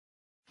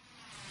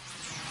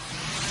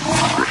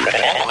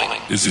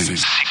is a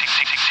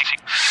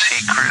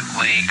Secret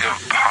League of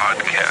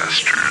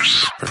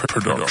Podcasters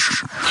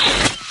production.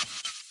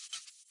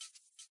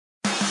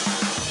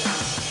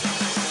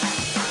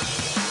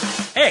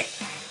 Hey,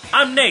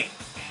 I'm Nate.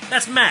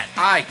 That's Matt.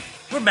 Hi.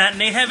 We're Matt and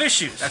Nate Have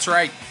Issues. That's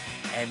right.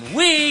 And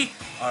we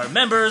are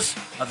members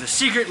of the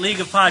Secret League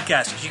of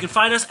Podcasters. You can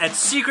find us at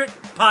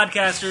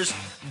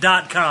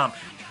secretpodcasters.com.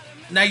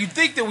 Now, you'd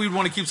think that we'd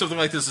want to keep something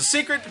like this a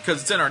secret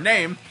because it's in our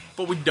name,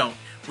 but we don't.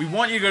 We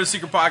want you to go to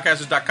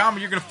secretpodcasters.com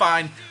and you're going to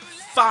find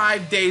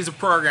 5 days of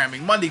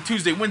programming. Monday,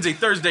 Tuesday, Wednesday,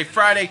 Thursday,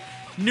 Friday.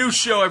 New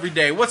show every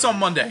day. What's on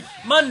Monday?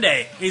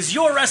 Monday is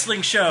your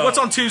wrestling show. What's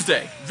on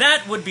Tuesday?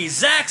 That would be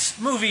Zach's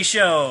movie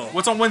show.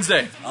 What's on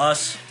Wednesday?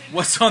 Us.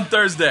 What's on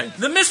Thursday?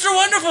 The Mr.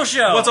 Wonderful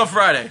show. What's on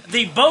Friday?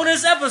 The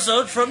bonus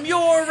episode from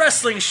your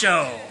wrestling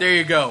show. There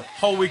you go.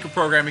 Whole week of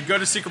programming. Go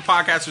to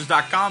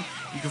secretpodcasters.com.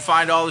 You can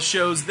find all the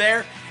shows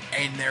there,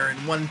 and they're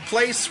in one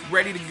place,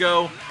 ready to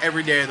go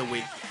every day of the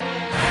week.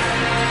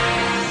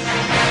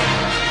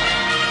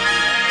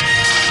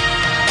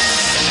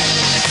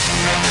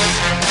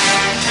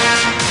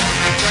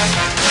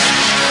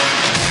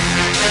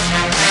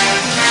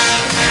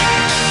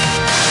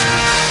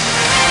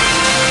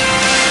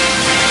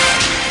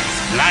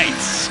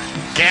 Lights,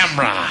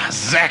 camera,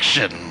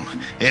 Zaction.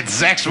 It's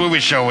Zach's Movie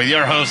Show with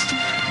your host,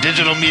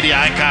 digital media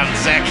icon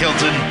Zach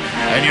Hilton,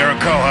 and your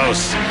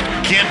co-hosts,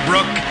 Kid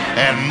Brook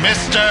and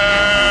Mr.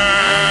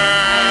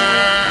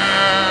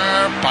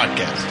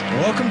 Podcast.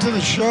 Welcome to the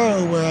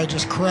show where I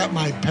just crap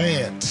my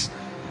pants.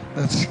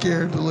 That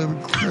scared the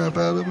living crap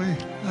out of me.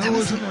 I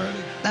wasn't ready.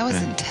 That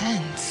was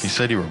intense. You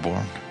said you were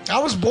born. I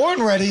was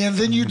born ready, and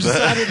then you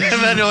decided to...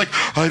 And then you're like,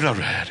 I'm not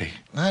ready.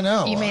 I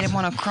know. You made him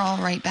want to crawl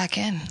right back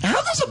in.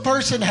 How does a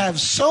person have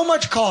so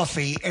much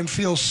coffee and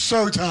feel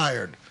so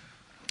tired?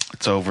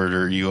 It's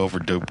over. You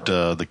overdoped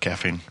the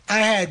caffeine. I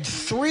had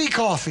 3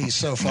 coffees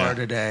so far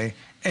today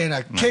and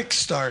a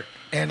kickstart,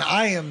 and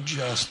I am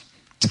just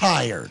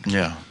tired.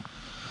 Yeah.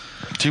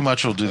 Too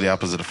much will do the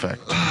opposite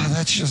effect.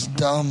 That's just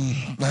dumb.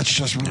 That's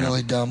just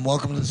really dumb.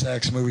 Welcome to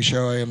Zach's Movie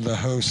Show. I am the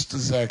host,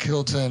 Zach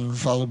Hilton,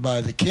 followed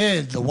by the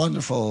kid, the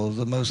wonderful,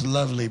 the most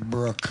lovely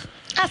Brooke.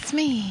 That's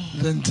me.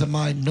 Then to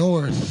my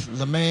north,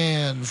 the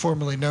man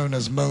formerly known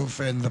as Mof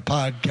and the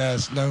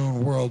podcast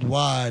known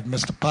worldwide,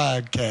 Mr.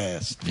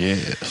 Podcast.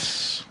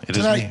 Yes. It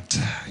Tonight, is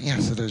me.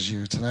 yes, it is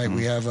you. Tonight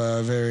we have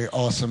a very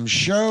awesome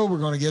show. We're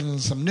going to get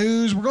into some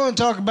news. We're going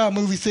to talk about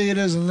movie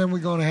theaters, and then we're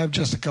going to have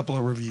just a couple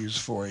of reviews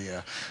for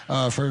you.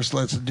 First,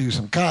 let's do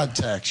some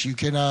contacts. You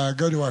can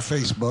go to our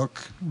Facebook,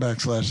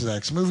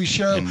 /Zach's Movie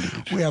Show.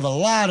 Indeed. We have a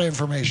lot of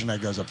information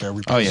that goes up there.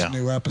 We post yeah.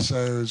 new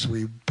episodes.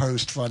 We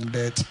post fun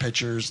bits,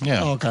 pictures,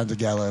 Yeah. all kinds of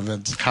gala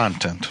events.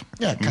 Content.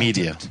 Yeah, content.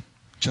 Media.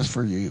 Just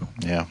for you.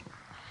 Yeah.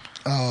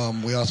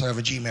 We also have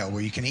a Gmail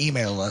where you can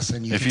email us,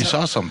 and If you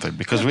saw something,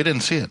 because we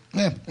didn't see it.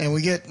 yeah, and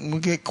we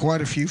get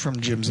quite a few from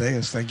Jim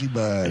Zayas. Thank you,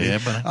 buddy. Yeah,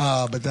 buddy.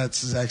 But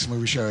that's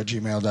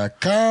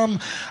Zach'sMovieShow@gmail.com.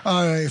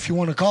 If you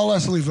want to call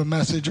us, leave a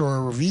message or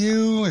a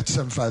review. It's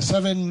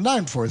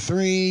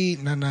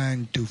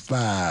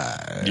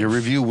 757-943-9925. Your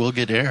review will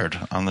get aired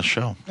on the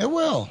show, It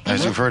will.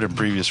 as you've heard in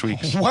previous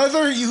weeks.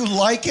 Whether you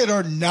like it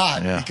or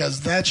not, Yeah. because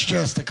that's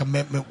just a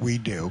commitment we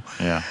do.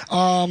 Yeah.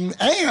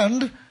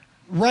 And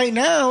right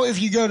now,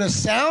 if you go to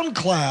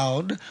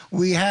SoundCloud,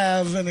 we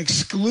have an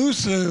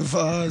exclusive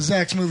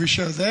Zach's Movie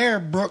Show there.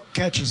 Brooke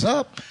catches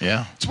up.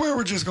 Yeah. It's where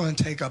we're just going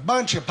to take a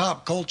bunch of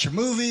pop culture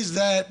movies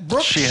that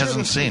Brooke She should hasn't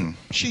have seen.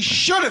 She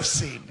should have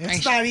seen.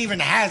 It's not even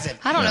hasn't.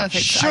 I don't know if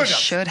it's I Should've.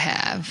 should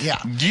have.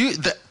 Yeah.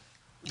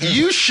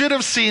 You should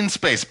have seen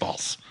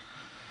Spaceballs.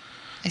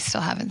 I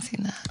still haven't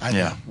seen that. I know.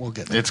 Yeah. We'll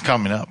get there. It's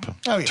coming up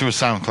Oh, yeah. to a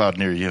SoundCloud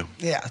near you.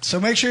 Yeah, so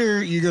make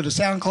sure you go to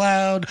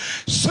SoundCloud,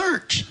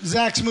 search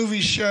Zach's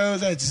Movie Show.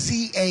 That's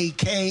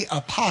ZAK''S,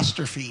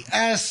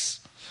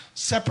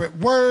 separate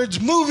words,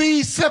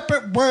 movie,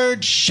 separate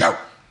word, show.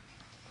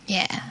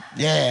 Yeah.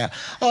 Yeah.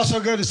 Also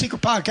go to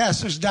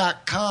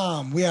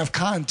secretpodcasters.com. We have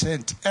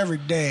content every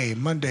day.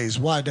 Mondays,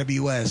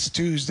 YWS.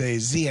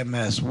 Tuesdays,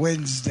 ZMS.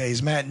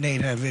 Wednesdays, Matt and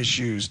Nate Have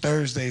Issues.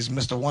 Thursdays,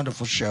 Mr.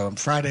 Wonderful Show. And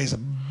Fridays, a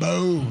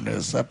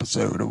bonus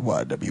episode of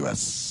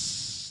YWS.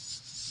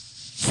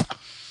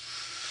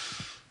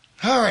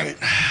 All right.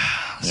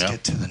 Let's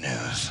get to the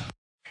news.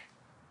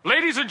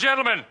 Ladies and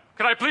gentlemen,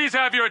 can I please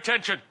have your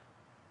attention?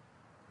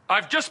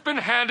 I've just been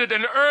handed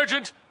an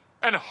urgent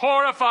and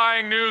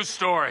horrifying news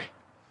story.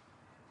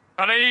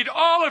 And I need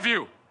all of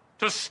you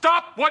to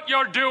stop what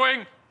you're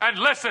doing and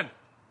listen.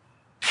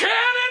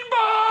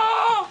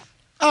 Cannonball!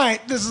 All right,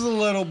 this is a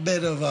little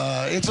bit of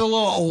it's a little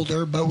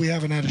older, but we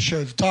haven't had a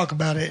show to talk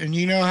about it, and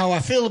you know how I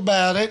feel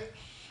about it.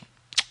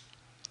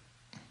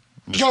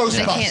 Ghostbusters.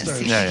 They can't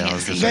see. Yeah, I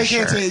was gonna say. They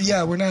can't see it.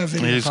 Yeah, we're not a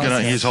video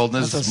podcast. He's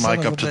holding That's a his son mic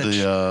of a up to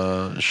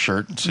bitch. the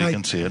shirt so you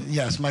can see it.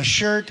 Yes, my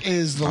shirt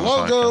is the On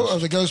logo podcast.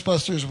 of the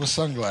Ghostbusters with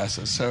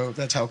sunglasses, so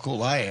that's how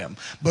cool I am.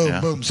 Boom,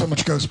 Yeah. boom, so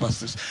much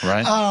Ghostbusters.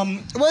 Right.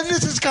 Well,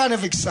 this is kind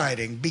of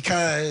exciting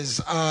because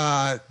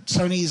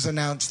Sony's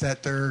announced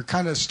that they're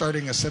kind of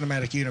starting a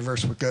cinematic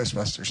universe with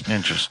Ghostbusters.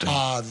 Interesting.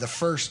 The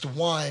first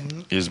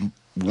one Is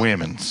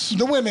women's.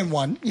 The women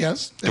won,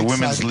 yes. The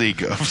Women's Exciting.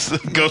 League of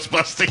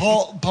Ghostbusting.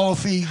 Paul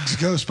Feig's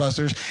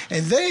Ghostbusters.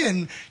 And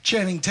then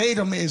Channing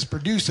Tatum is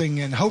producing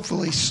and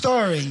hopefully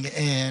starring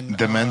in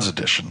The men's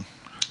edition.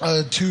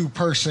 a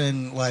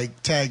 2-person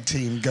like tag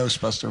team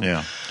Ghostbuster.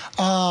 Yeah.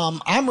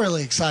 I'm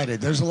really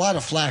excited. There's a lot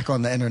of flack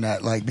on the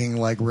internet, like being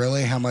like,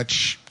 really, how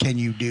much can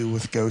you do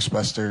with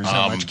Ghostbusters?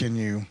 How much can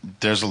you?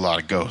 There's a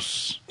lot of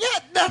ghosts. Yeah,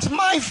 that's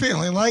my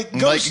feeling. Like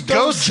ghosts,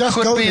 Ghosts just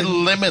could go be to-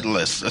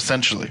 limitless,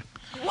 essentially.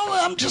 Well,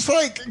 I'm just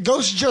like,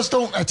 ghosts just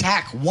don't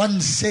attack one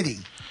city.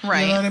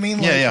 Right. You know what I mean?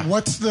 Like, Yeah,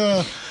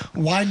 yeah.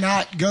 why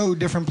not go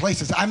different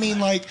places? I mean,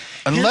 like.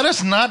 And here- let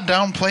us not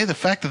downplay the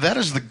fact that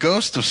is the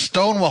ghost of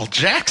Stonewall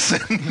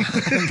Jackson.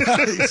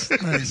 nice.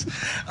 Nice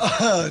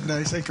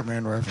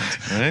Anchorman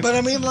reference. Right? But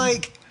I mean,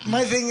 like,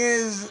 my thing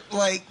is,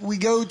 like, we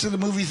go to the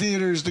movie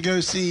theaters to go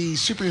see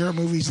superhero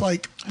movies,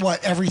 like,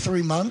 what, every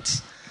 3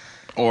 months?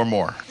 Or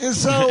more. And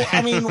so,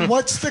 I mean,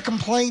 what's the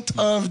complaint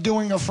of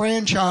doing a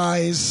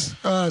franchise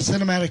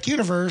cinematic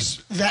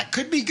universe that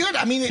could be good?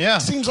 I mean,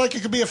 it seems like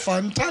it could be a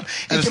fun time.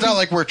 And it's not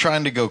like we're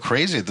trying to go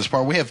crazy at this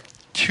part. We have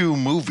 2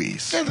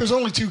 movies. Yeah, there's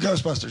only 2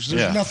 Ghostbusters.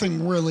 There's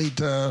nothing really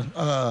to,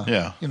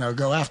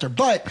 go after.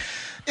 But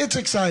it's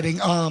exciting.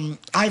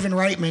 Ivan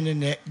Reitman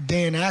and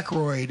Dan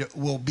Aykroyd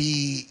will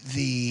be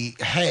the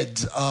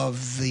heads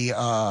of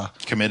the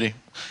committee.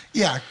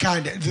 Yeah,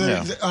 kind of.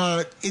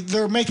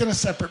 They're making a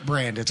separate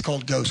brand. It's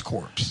called Ghost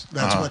Corps.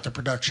 That's what the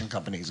production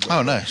company is going.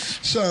 Oh, nice.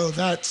 So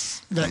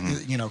that's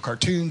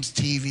cartoons,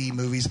 TV,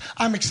 movies.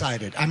 I'm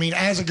excited. I mean,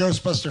 as a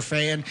Ghostbuster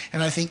fan,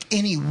 and I think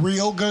any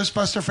real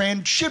Ghostbuster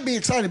fan should be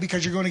excited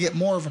because you're going to get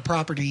more of a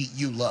property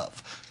you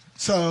love.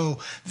 So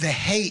the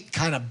hate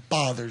kind of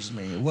bothers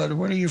me. What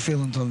are your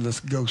feelings on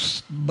this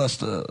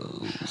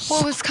Ghostbusters? Well,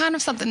 it was kind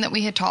of something that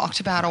we had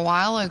talked about a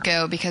while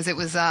ago because it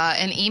was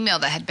an email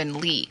that had been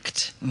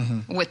leaked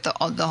with the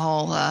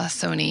whole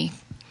Sony,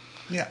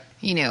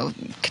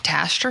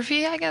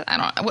 catastrophe. I guess I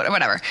don't know.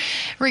 Whatever.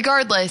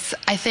 Regardless,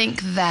 I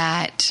think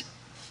that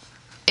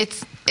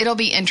it'll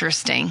be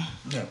interesting.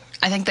 Yeah.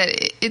 I think that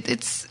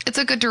it's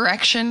a good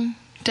direction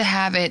to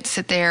have it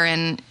sit there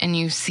and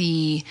you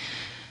see.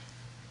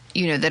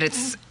 That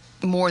it's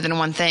more than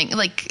one thing.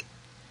 Like,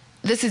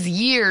 this is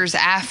years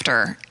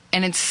after,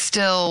 and it's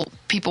still,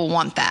 people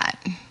want that.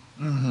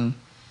 Mm-hmm.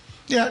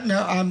 Yeah,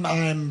 no,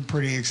 I'm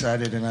pretty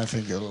excited, and I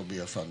think it'll be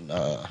a fun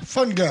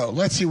go.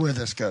 Let's see where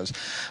this goes.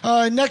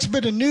 Next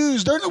bit of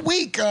news. During the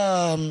week,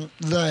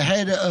 the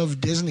head of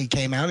Disney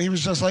came out. He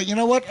was just like, you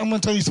know what? I'm going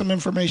to tell you some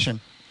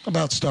information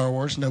about Star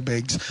Wars. No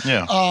bigs.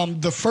 Yeah.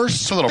 The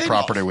first... It's a little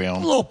property we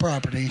own. A little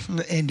property,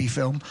 indie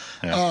film.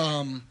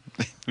 Yeah.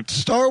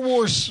 Star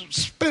Wars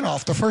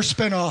spinoff, the first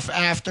spinoff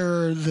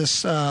after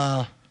this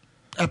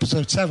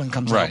episode 7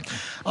 comes out.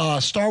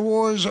 Star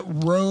Wars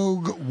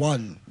Rogue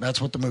One.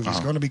 That's what the movie's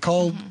going to be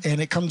called. And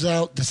it comes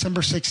out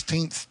December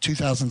 16th,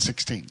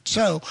 2016.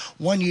 So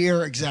 1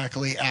 year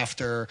exactly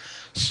after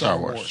Star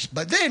Wars.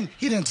 But then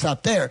he didn't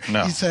stop there.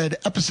 No. He said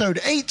episode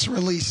 8's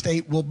release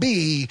date will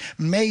be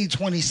May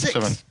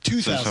 26th,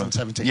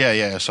 2017.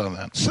 Yeah, I saw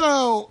that.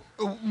 So...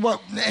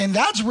 and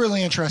that's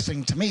really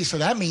interesting to me. So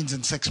that means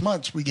in 6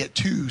 months we get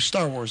 2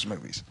 Star Wars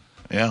movies.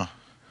 Yeah.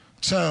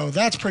 So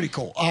that's pretty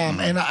cool.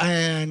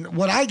 And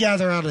what I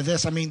gather out of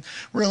this, I mean,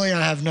 really,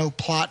 I have no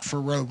plot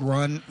for Rogue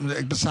One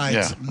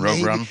besides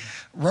Roadrunner.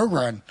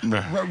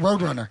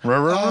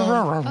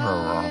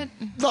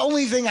 The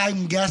only thing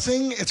I'm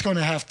guessing it's going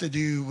to have to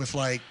do with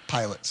like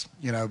pilots,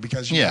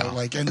 because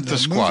like in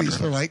the movies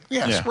they're like,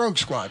 it's Rogue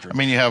Squadron. I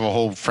mean, you have a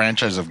whole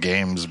franchise of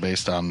games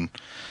based on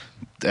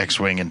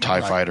X-Wing and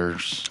TIE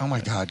fighters. Oh my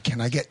God, can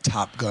I get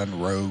Top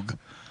Gun Rogue?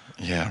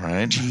 Yeah,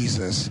 right?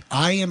 Jesus.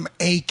 I am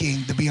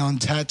aching to be on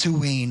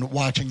Tatooine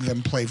watching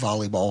them play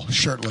volleyball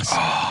shirtless.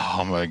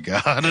 Oh my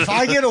God. If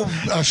I get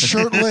a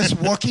shirtless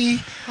Wookiee.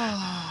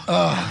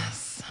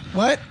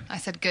 What? I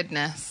said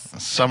goodness.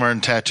 Summer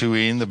and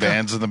Tatooine, the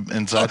band's in the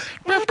inside.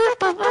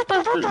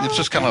 It's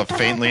just kind of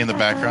faintly in the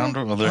background.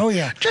 Oh,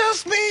 yeah.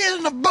 Just me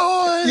and the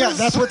boys. Yeah,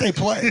 that's what they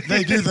play.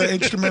 They do the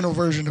instrumental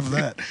version of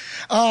that.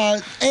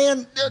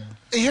 And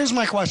here's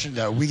my question,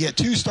 though. We get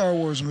 2 Star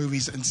Wars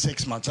movies in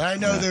 6 months. I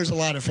know there's a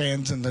lot of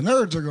fans, and the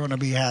nerds are going to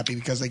be happy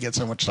because they get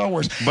so much Star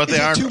Wars. But they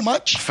aren't too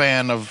much? a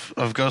fan of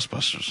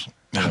Ghostbusters,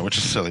 which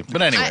is silly.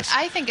 But anyways.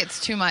 I think it's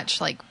too much,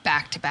 like,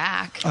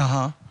 back-to-back.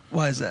 Uh-huh.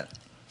 Why is that?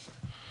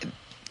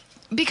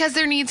 Because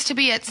there needs to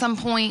be at some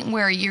point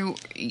where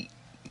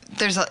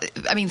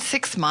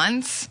 6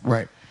 months.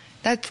 Right.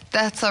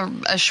 That's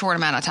a short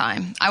amount of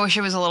time. I wish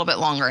it was a little bit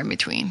longer in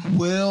between.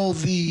 Will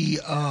the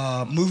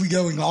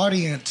movie-going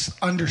audience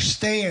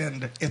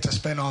understand it's a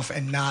spinoff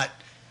and not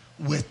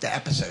with the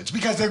episodes?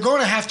 Because they're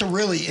going to have to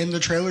really, in the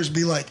trailers,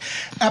 be like,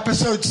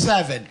 Episode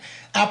 7,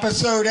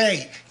 Episode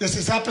 8. This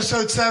is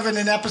episode 7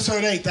 and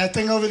episode 8. That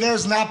thing over there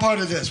is not part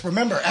of this.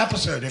 Remember,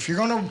 episode. If you're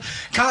going to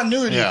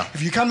continuity,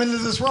 if you come into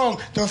this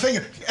wrong, don't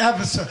think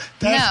episode.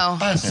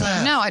 That's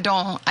No, I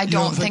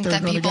don't think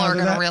that people are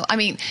going to realize. I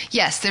mean,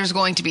 yes, there's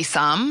going to be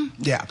some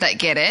that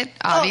get it,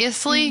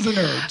 obviously. The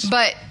nerds.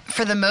 But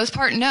for the most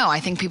part, no. I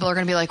think people are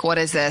going to be like, what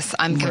is this?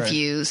 I'm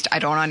confused. I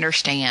don't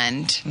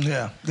understand.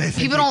 Yeah. They think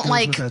people don't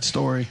like that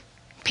story.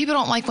 People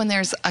don't like when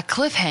there's a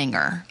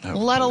cliffhanger,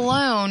 let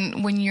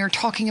alone when you're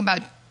talking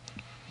about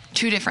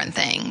two different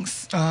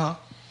things.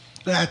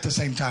 At the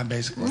same time,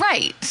 basically.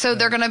 Right. So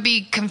they're going to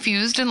be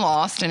confused and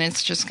lost, and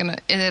it's just going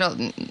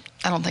to...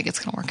 I don't think it's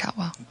going to work out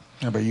well.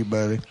 How about you,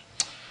 buddy?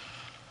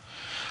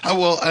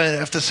 Well, I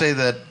have to say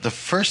that the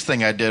first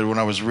thing I did when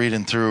I was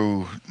reading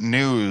through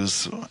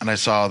news and I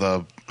saw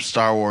the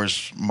Star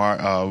Wars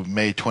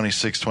May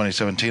 26,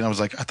 2017, I was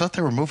like, I thought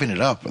they were moving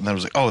it up. And then I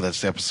was like, oh,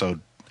 that's the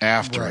episode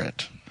after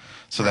it.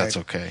 So that's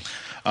okay.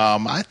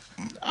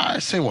 I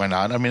say why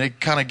not? I mean, it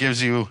kind of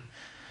gives you...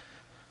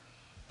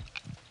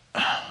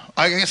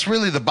 I guess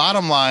really the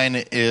bottom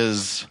line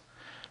is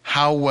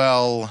how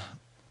well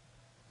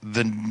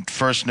the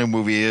first new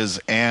movie is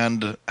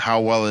and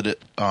how well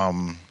it...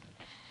 not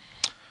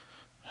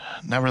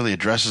really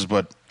addresses,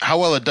 but how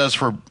well it does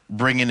for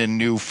bringing in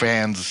new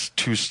fans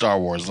to Star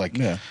Wars. Like,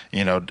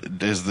 you know,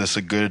 is this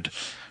a good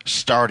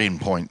starting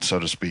point, so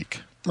to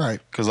speak? Right.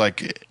 Because,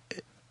 like...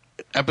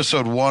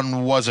 Episode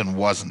 1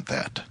 wasn't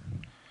that.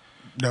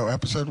 No,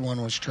 episode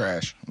 1 was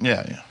trash.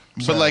 Yeah.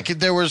 But like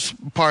there was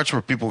parts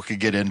where people could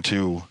get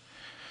into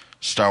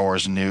Star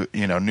Wars, new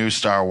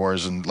Star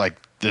Wars, and like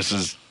this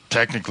is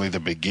technically the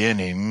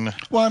beginning.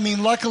 Well, I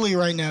mean, luckily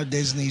right now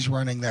Disney's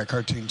running that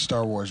cartoon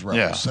Star Wars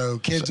Rebels, so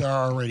kids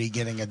are already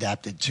getting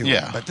adapted to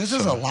it. But this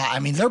is a lot. I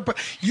mean,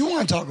 you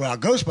want to talk about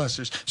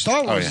Ghostbusters?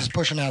 Star Wars is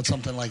pushing out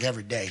something like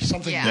every day.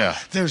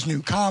 There's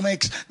new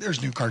comics,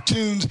 there's new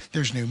cartoons,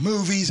 there's new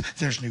movies,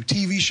 there's new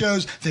TV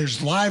shows,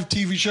 there's live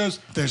TV shows.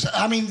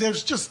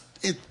 There's just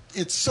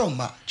it's so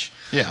much.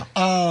 Yeah.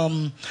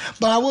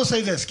 But I will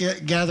say this,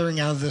 gathering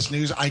out of this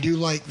news, I do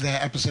like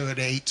that episode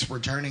 8's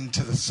returning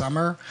to the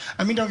summer.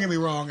 I mean, don't get me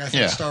wrong. I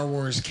think Star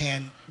Wars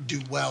can do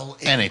well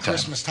in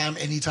Christmas time,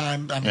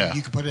 anytime. I mean,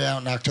 you can put it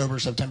out in October,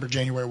 September,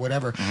 January,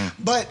 whatever.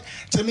 Mm-hmm. But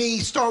to me,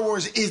 Star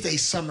Wars is a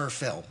summer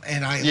film,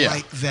 and I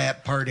like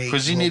that part 8.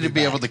 Because you need to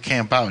be able to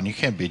camp out, and you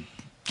can't be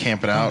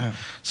camping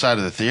outside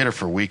of the theater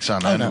for weeks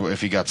on end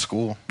if you got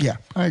school. Yeah,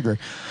 I agree.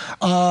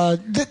 I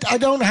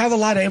don't have a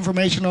lot of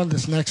information on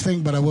this next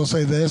thing, but I will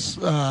say this.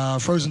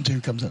 Frozen 2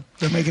 comes in.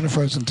 They're making a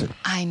Frozen 2.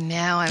 I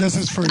know. This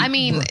is for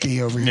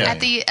rookie over here. At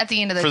the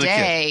end of the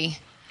day,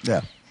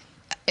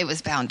 it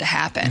was bound to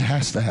happen. It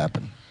has to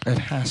happen. It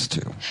has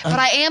to. But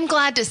I am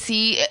glad to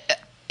see,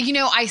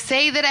 I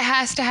say that it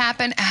has to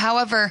happen.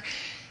 However,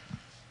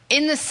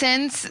 in the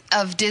sense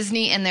of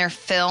Disney and their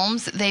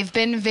films, they've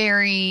been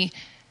very...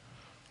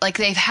 Like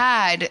they've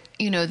had,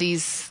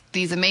 these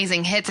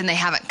amazing hits, and they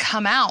haven't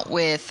come out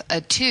with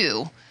a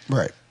 2.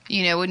 Right.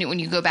 When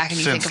you go back and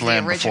you Since think of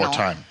Land the original. Before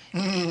Time.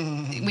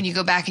 When you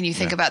go back and you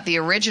think about the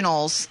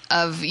originals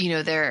of,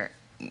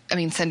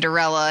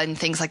 Cinderella and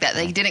things like that,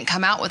 they didn't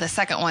come out with a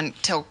second one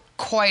till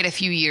quite a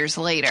few years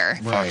later.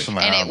 Right.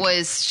 And it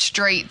was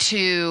straight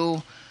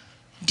to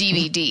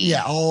DVD.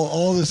 Yeah,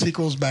 all the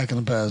sequels back in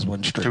the past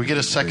went straight. Did we get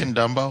a second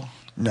Dumbo?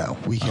 No,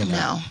 we can't.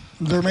 No.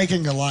 They're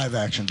making a live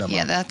action Dumbo.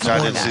 Yeah, that's I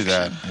live didn't see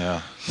action. that.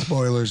 Yeah.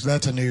 Spoilers.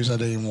 That's a news I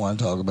didn't even want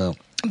to talk about.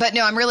 But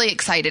no, I'm really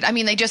excited. I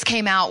mean, they just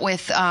came out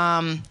with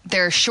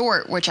their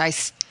short, which I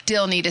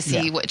still need to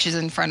see, which is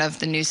in front of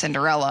the new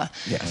Cinderella.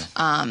 Yes.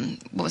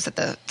 What was it?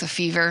 The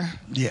Fever?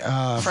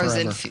 Yeah.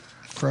 Frozen Fever.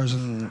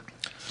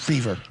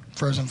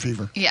 Frozen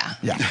Fever. Yeah.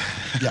 Yeah.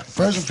 Yeah.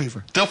 Frozen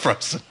Fever. Still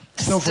frozen.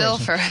 Still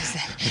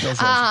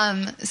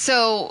frozen.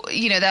 So,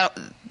 that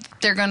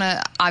they're going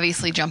to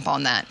obviously jump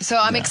on that. So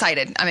I'm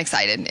excited.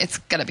 It's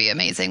going to be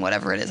amazing.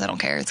 Whatever it is, I don't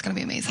care. It's going to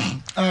be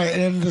amazing. All right.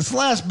 And this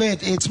last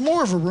bit, it's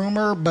more of a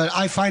rumor, but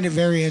I find it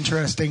very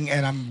interesting,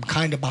 and I'm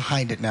kind of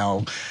behind it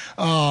now.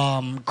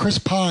 Chris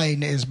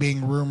Pine is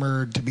being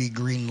rumored to be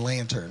Green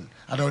Lantern.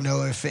 I don't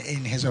know if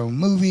in his own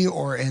movie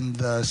or in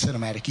the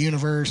cinematic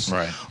universe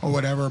or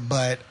whatever,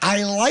 but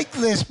I like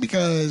this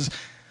because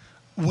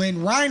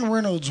when Ryan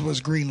Reynolds was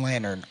Green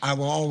Lantern, I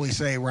will always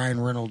say Ryan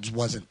Reynolds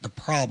wasn't the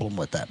problem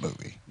with that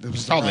movie. It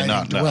was the Probably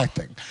not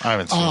directing. No. I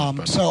haven't seen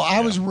it. So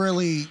I was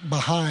really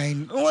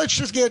behind. Let's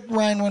just get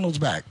Ryan Reynolds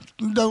back.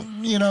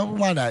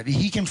 Why not?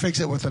 He can fix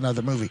it with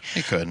another movie.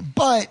 He could.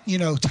 But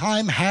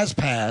time has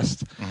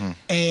passed,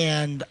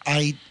 and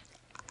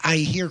I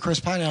hear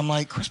Chris Pine, and I'm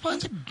like, Chris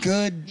Pine's a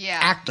good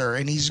actor,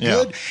 and he's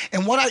good.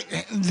 And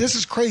this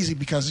is crazy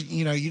because,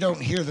 you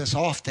don't hear this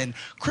often.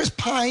 Chris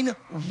Pine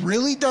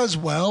really does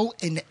well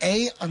in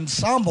A,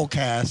 ensemble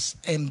casts,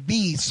 and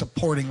B,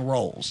 supporting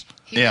roles.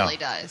 He really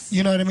does.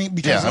 You know what I mean?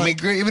 Because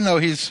even though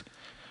he's...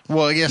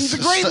 Well, I guess he's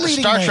a great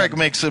leading Star man. Trek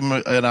makes him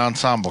an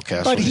ensemble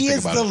cast. But he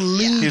is the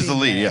lead. He's the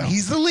lead,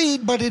 He's the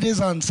lead, but it is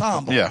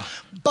ensemble. Yeah.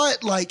 But,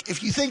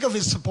 if you think of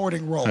his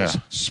supporting roles,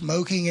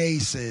 Smoking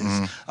Aces,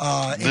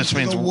 this Into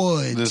means the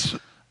Woods.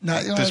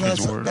 Not, This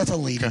means war. that's a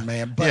leading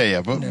man.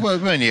 But,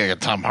 But when you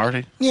got Tom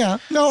Hardy. Yeah,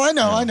 no, I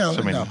know.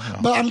 So, I mean,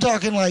 But I'm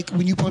talking like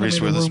when you put Reese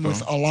him in a room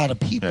Witherspoon. with a lot of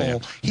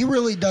people, he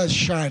really does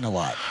shine a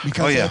lot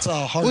because that's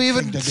a hard well, thing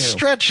even to do.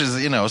 Stretch is,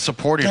 a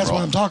supporting That's role.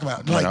 what I'm talking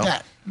about. You Like know?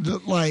 that.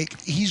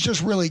 Like, he's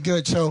just really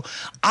good. So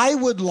I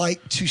would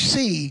like to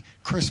see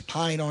Chris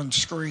Pine on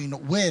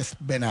screen with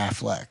Ben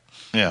Affleck.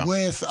 Yeah.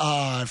 With,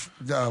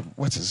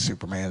 what's his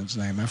Superman's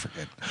name? I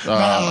forget.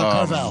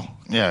 Carvel.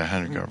 Yeah,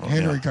 Henry Cavill.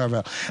 Henry yeah.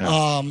 Carvel.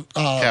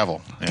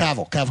 Cavill. Yeah.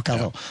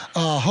 Cavill.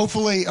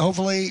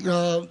 Hopefully,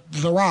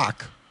 The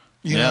Rock.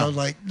 You know,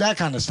 like that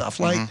kind of stuff.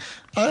 Like,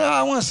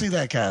 I want to see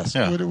that cast.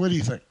 Yeah. What do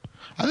you think?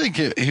 I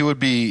think he would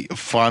be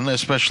fun,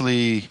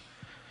 especially,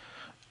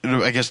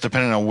 I guess,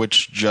 depending on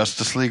which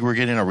Justice League we're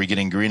getting. Are we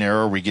getting Green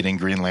Arrow? Are we getting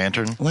Green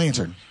Lantern?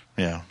 Lantern.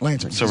 Yeah,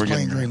 Lantern. So He's we're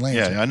playing getting Green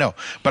Lantern. Yeah, I know.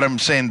 But I'm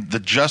saying the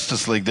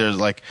Justice League. There's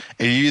like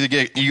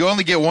you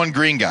only get one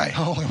green guy.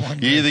 Only one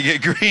You green. either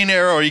get Green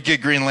Arrow or you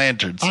get Green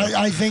Lantern. So,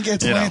 I think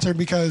it's Lantern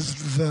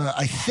because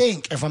I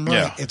think, if I'm right,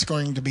 Yeah. it's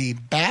going to be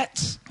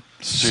Bats,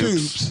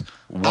 Supes, Supes,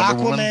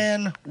 Wonder Woman.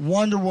 Aquaman,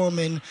 Wonder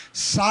Woman,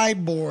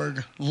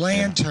 Cyborg,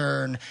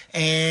 Lantern,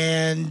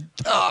 and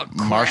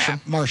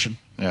Martian,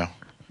 Yeah,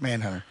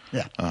 Manhunter.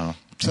 Yeah.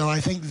 So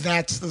I think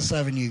that's the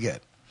 7 you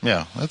get.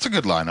 yeah, that's a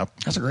good lineup.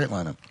 That's a great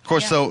lineup. Of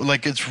course, though,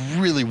 like it's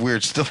really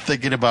weird still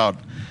thinking about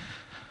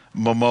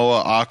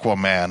Momoa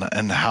Aquaman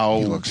and how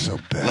He looks so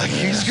bad. Like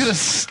he's gonna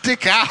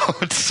stick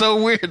out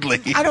so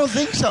weirdly. I don't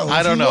think so. I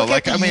If don't you know. look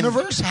Like, at the I mean,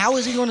 universe, how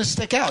is he going to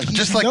stick out? He's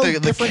just like no the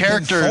different than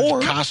character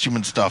Thor. costume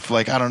and stuff.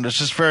 Like I don't know. It's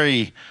just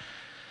very.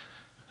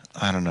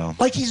 I don't know.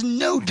 Like he's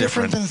no different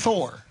Different. than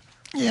Thor.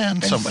 Yeah, in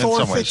And some Thor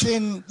ways. fits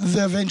in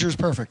the Avengers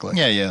perfectly.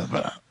 Yeah,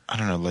 but I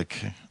don't know.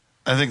 Like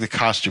I think the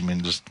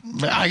costuming just.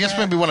 I guess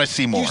maybe when I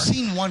see more. You've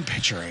seen one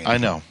picture, Andy. I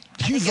know.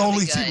 You've it'll be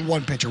only good. seen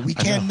one picture. We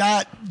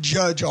cannot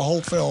judge a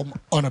whole film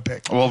on a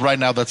picture. Well, right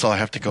now that's all I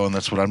have to go, and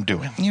that's what I'm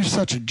doing. You're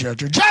such a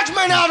judger.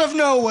 Judgment out of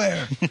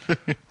nowhere.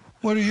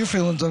 What are your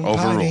feelings on Piney?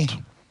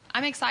 Overruled.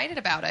 I'm excited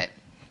about it.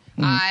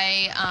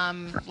 I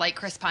like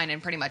Chris Pine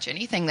in pretty much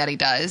anything that he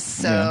does.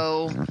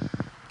 So,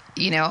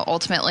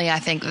 ultimately, I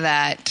think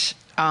that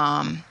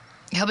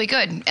he'll be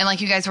good. And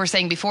like you guys were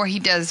saying before, he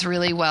does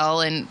really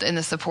well in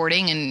the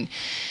supporting. And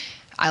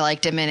I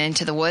liked him in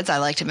Into the Woods. I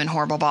liked him in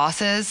Horrible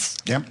Bosses.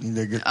 Yep,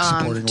 they get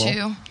supporting too.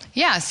 role.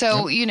 Yeah.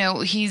 So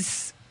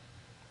he's.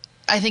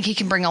 I think he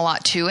can bring a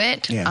lot to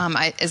it.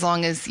 Yeah. As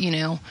long as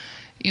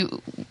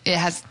it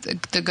has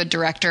the good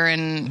director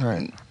and.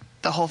 Right.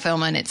 The whole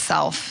film in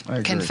itself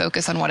I can agree.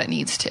 focus on what it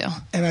needs to.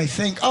 And I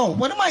think,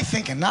 what am I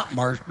thinking? Not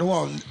Martian.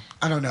 Well,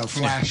 I don't know.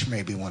 Flash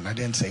may be one. I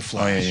didn't say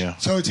Flash. yeah.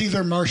 So it's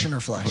either Martian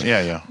or Flash.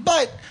 Yeah.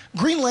 But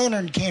Green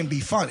Lantern can be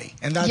funny,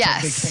 and that's Yes.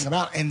 a big thing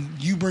about. And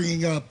you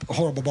bringing up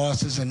Horrible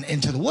Bosses and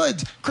Into the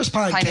Woods, Chris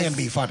Pine Pine can is-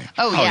 be funny.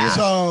 Oh, yeah.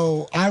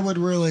 So I would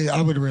really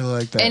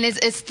like that. And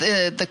it's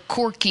the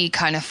quirky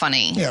kind of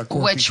funny, Yeah,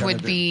 quirky which kinda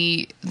would do.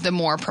 be the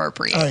more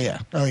appropriate.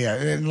 Oh yeah,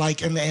 and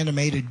like in the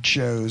animated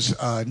shows,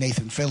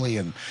 Nathan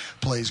Fillion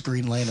plays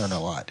Green Lantern a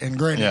lot. And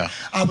granted, Yeah.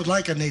 I would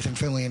like a Nathan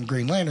Fillion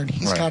Green Lantern.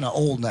 He's Right. kind of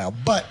old now,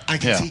 but I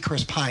can Yeah. see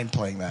Chris Pine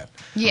playing that.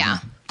 Yeah.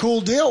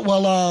 Cool deal.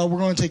 Well, we're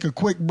going to take a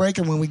quick break,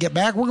 and when we get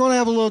back, we're going to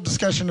have a little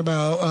discussion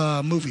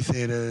about movie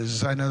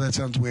theaters. I know that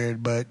sounds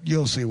weird, but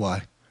you'll see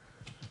why.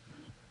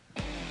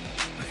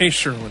 Hey,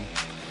 Sherwin,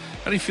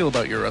 how do you feel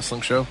about your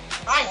wrestling show?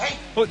 I hate.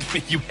 What,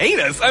 you hate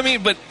us? I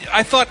mean, but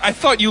I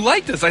thought you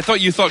liked us. I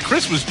thought you thought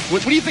Chris was.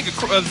 What do you think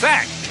of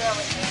Zach?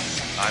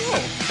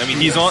 I mean,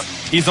 he's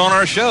on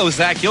our show.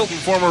 Zach Hilton,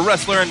 former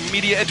wrestler and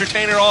media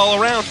entertainer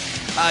all around.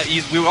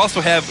 We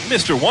also have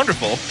Mr.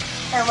 Wonderful,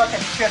 And look at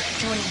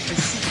just doing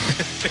the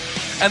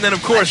and then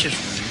of course,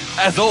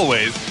 as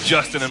always,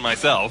 Justin and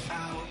myself.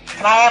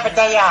 Can I have a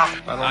day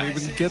off? I don't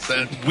even get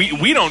that.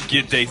 We don't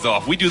get days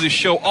off. We do this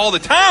show all the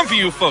time for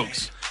you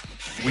folks.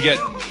 We get.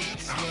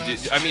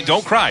 I mean,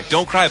 don't cry,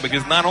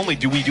 because not only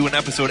do we do an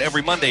episode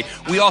every Monday,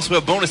 we also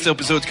have bonus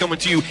episodes coming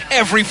to you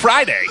every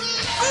Friday.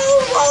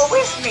 Oh, woe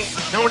is me.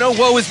 No,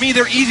 woe is me.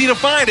 They're easy to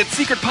find at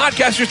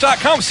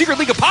secretpodcasters.com. Secret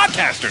League of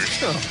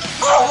Podcasters.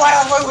 Oh,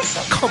 what a loser.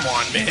 Come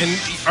on, man.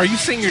 Are you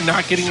saying you're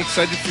not getting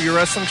excited for your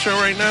wrestling show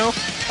right now?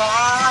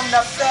 I'm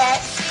the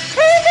best.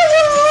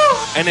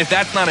 And if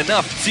that's not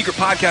enough,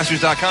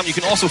 secretpodcasters.com, you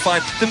can also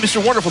find the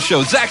Mr. Wonderful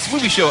Show, Zach's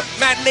Movie Show,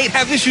 Matt and Nate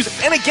Have Issues,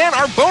 and again,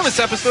 our bonus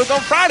episodes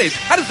on Fridays.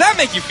 How does that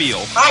make you feel?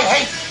 I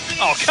hate.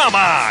 Oh, come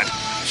on.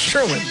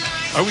 Sherwin,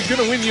 are we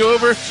going to win you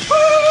over?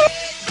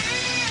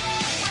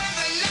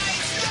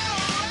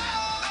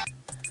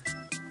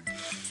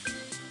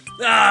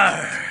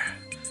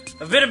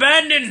 I've been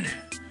abandoned,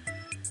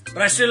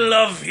 but I still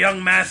love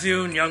young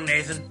Matthew and young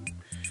Nathan.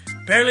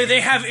 Apparently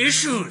they have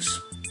issues.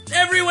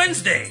 Every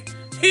Wednesday,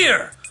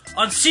 here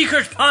on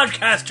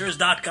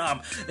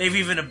secretpodcasters.com. They've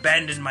even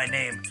abandoned my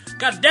name.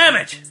 God damn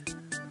it!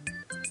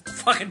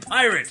 Fucking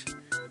pirate.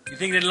 You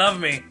think they'd love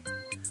me?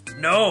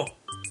 No.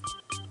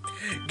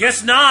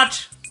 Guess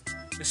not.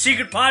 The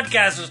Secret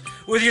Podcasters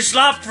with your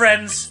slop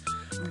friends.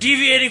 I'm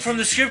deviating from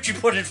the script you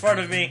put in front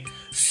of me.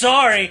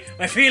 Sorry,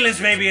 my feelings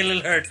may be a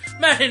little hurt.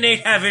 Matt and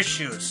Nate have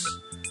issues.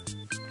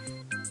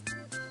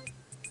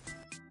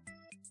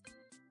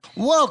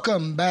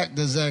 Welcome back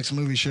to Zach's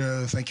Movie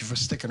Show. Thank you for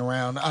sticking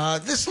around.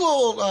 This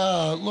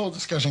little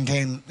discussion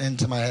came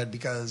into my head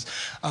because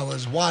I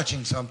was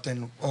watching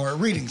something, or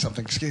reading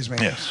something, excuse me,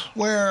 Yes.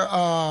 where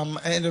an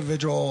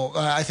individual,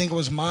 I think it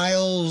was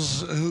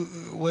Miles,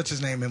 what's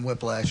his name in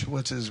Whiplash?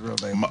 What's his real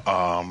name?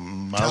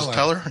 Miles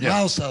Teller? Yeah.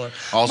 Miles Teller.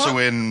 Also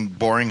in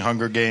Boring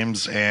Hunger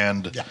Games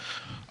and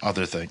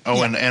other thing. Oh,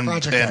 Yeah, and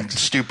Project X.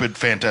 Stupid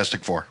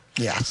Fantastic Four.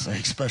 Yes,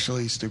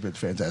 especially Stupid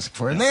Fantastic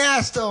Four. And they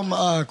asked him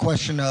a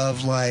question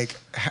of, like,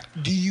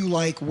 do you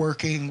like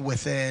working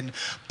within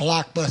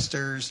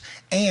blockbusters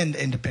and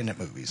independent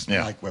movies,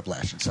 like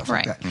Whiplash and stuff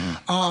like that?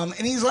 And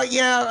he's like,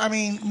 yeah, I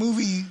mean,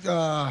 movie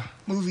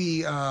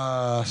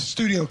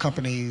studio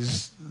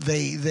companies,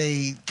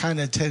 they kind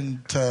of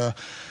tend to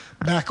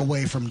back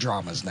away from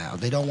dramas now.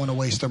 They don't want to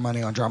waste their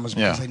money on dramas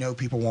because they know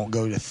people won't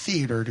go to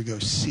theater to go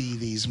see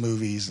these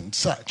movies and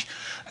such.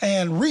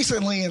 And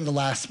recently, in the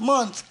last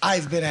month,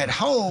 I've been at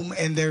home,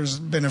 and there's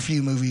been a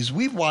few movies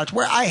we've watched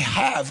where I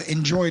have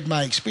enjoyed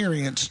my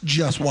experience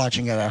just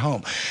watching it at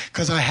home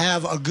because I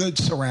have a good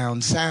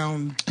surround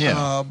sound.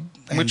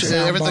 Which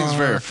sound everything's bar.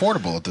 very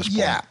affordable at this point.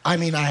 Yeah, I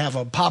mean, I have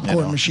a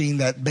popcorn machine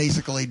that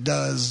basically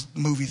does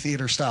movie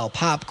theater style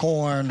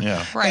popcorn.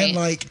 Yeah, right. And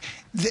like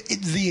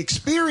the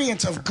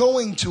experience of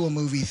going to a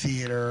movie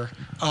theater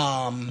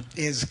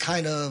is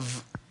kind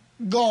of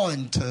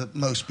gone to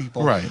most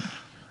people. Right.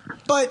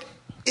 But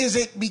is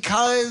it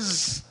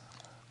because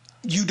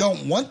you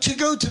don't want to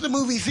go to the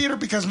movie theater?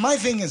 Because my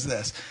thing is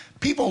this: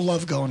 people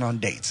love going on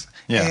dates.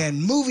 Yeah.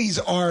 And movies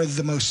are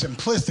the most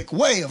simplistic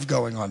way of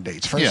going on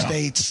dates. First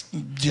dates,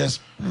 just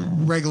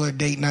regular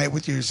date night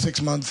with your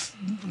 6-month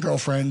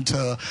girlfriend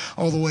to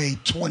all the way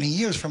 20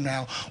 years from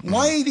now.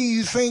 Why do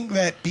you think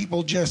that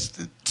people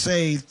just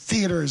say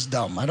theater is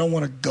dumb? I don't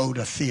want to go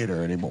to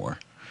theater anymore.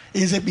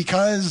 Is it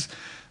because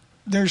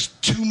there's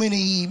too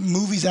many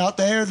movies out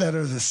there that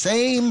are the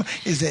same?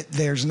 Is it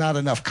there's not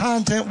enough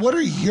content? What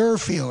are your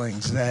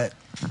feelings that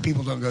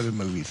people don't go to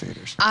movie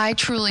theaters? I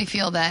truly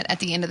feel that at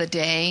the end of the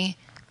day,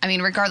 I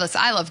mean, regardless,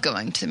 I love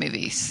going to the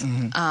movies.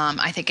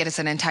 I think it is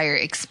an entire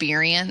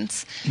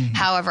experience.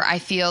 However, I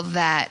feel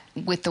that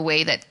with the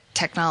way that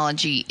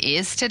technology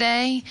is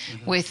today,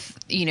 with,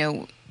 you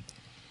know,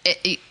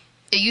 it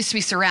used to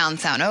be surround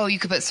sound. Oh, you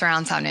could put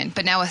surround sound in.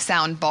 But now with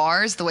sound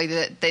bars, the way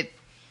that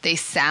they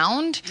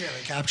sound. Yeah,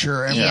 they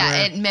capture everywhere.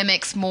 Yeah, it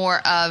mimics more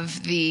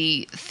of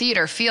the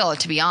theater feel,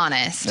 to be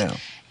honest. Yeah.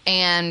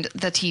 And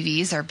the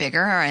TVs are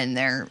bigger,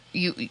 and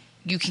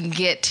you can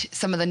get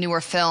some of the newer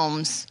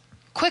films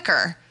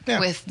quicker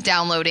with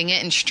downloading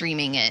it and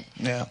streaming it.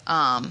 Yeah.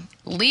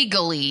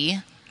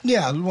 Legally.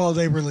 Yeah, well,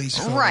 they release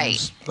films,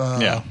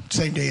 Right.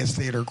 Same day as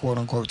theater, quote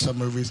unquote, some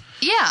movies.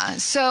 Yeah,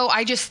 so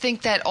I just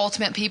think that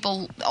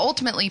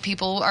ultimately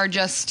people are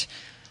just,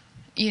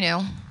 you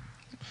know,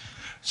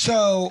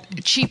 so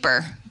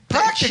cheaper.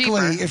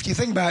 Practically, Cheaper. if you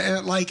think about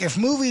it, like if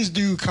movies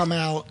do come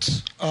out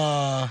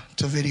to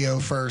video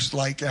first,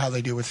 like how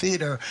they do with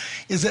theater,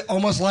 is it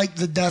almost like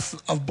the death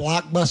of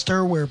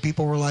Blockbuster, where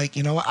people were like,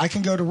 you know what, I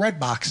can go to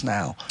Redbox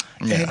now,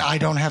 and I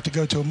don't have to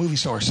go to a movie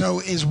store. So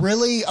is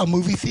really a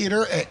movie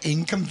theater an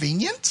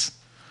inconvenience?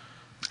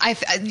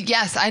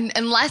 Yes,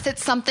 unless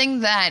it's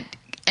something that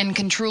and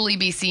can truly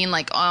be seen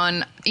like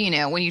on, you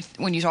know, when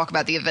you talk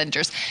about the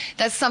Avengers,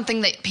 that's something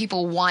that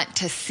people want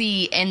to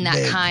see in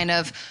that kind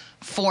of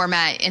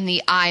format, in the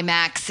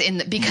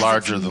IMAX, because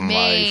larger it's than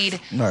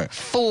made life.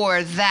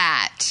 for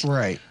that.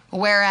 Right.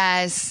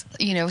 Whereas,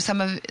 you know,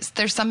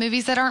 there's some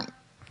movies that aren't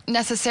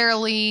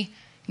necessarily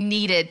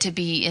needed to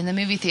be in the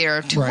movie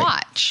theater to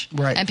watch.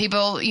 Right. And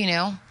people, you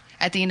know,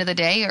 at the end of the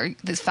day,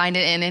 find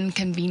it an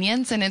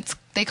inconvenience, and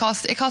it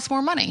costs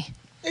more money.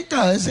 It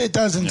does. It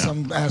does in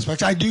some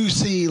aspects. I do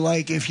see,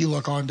 like, if you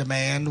look on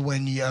demand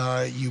when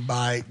you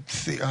buy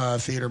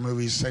theater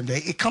movies the same day,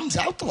 it comes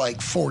out to like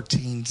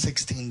 $14,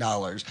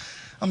 $16.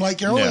 I'm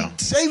like, you're only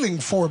saving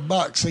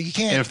 $4, so you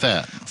can't. If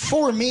that.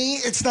 For me,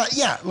 it's not.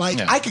 Yeah, like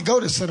I could go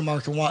to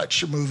Cinemark and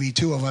watch a movie,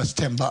 two of us,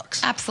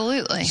 $10.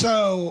 Absolutely.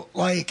 So,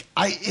 like,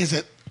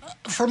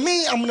 for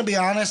me, I'm going to be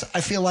honest,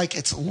 I feel like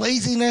it's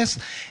laziness.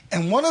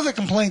 And one of the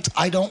complaints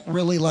I don't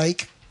really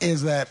like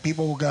is that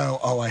people will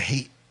go, oh, I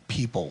hate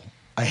people.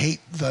 I hate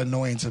the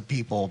annoyance of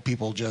people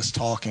just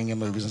talking in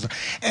movies and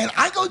stuff. And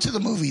I go to the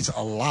movies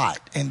a lot.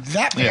 And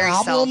that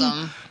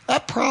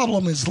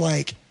problem is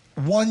like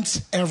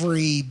once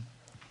every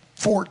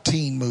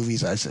 14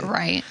 movies I see.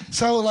 Right.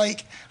 So,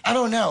 like, I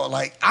don't know.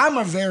 Like, I'm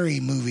a very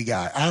movie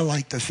guy. I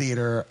like the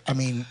theater. I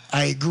mean,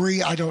 I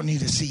agree I don't need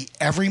to see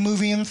every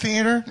movie in the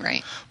theater.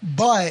 Right.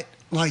 But,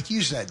 like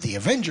you said, the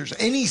Avengers,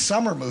 any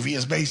summer movie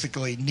is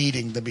basically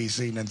needing to be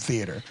seen in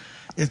theater.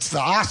 It's the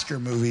Oscar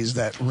movies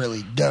that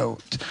really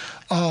don't.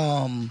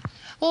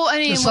 Well, I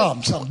mean,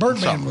 some.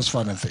 Birdman was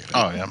fun in theater.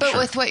 Oh, yeah, but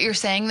with what you're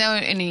saying, though,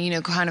 and, you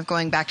know, kind of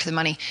going back to the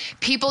money,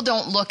 people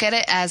don't look at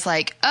it as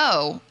like,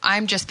 oh,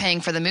 I'm just paying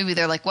for the movie.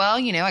 They're like, well,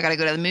 you know, I got to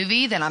go to the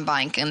movie, then I'm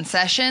buying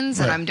concessions,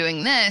 and I'm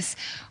doing this.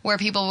 Where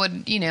people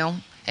would, you know,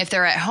 if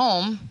they're at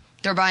home,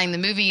 they're buying the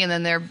movie and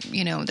then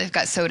they've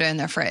got soda in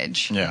their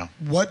fridge. Yeah.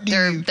 What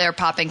do They're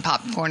popping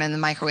popcorn in the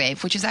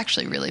microwave, which is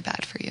actually really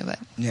bad for you. But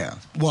Yeah.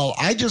 Well,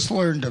 I just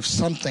learned of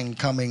something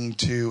coming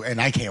to, and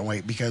I can't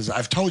wait because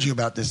I've told you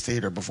about this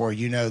theater before.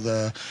 You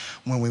know,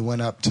 when we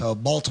went up to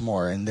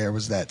Baltimore and there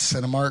was that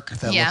Cinemark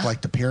that looked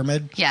like the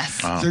pyramid.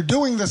 Yes. They're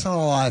doing this in a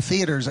lot of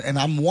theaters, and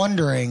I'm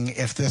wondering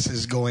if this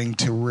is going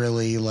to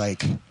really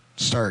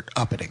start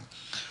upping.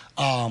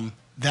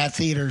 That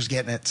theater's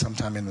getting it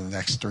sometime in the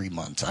next 3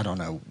 months. I don't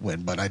know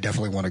when, but I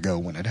definitely want to go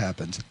when it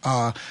happens.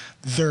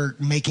 They're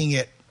making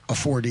it a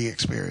 4D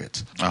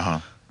experience.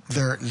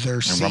 Their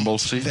seats, rumble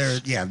seats?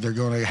 They're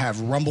going to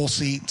have rumble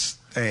seats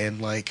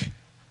and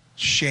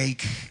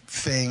shake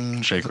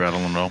thing. Shake, rattle,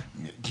 and roll.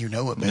 You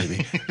know it,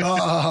 baby.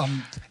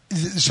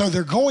 So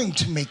they're going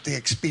to make the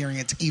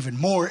experience even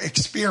more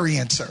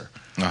experiencer.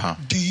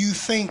 Do you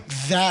think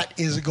that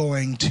is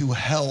going to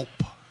help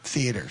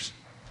theaters?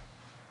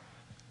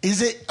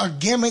 Is it a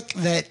gimmick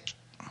that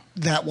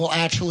will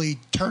actually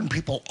turn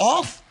people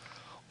off?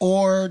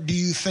 Or do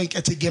you think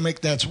it's a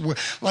gimmick that's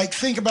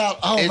think about,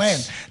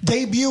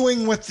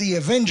 debuting with the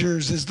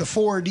Avengers is the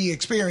 4D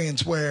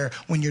experience where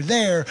when you're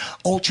there,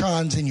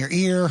 Ultron's in your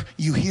ear,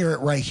 you hear it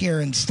right here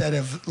instead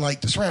of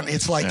the surround.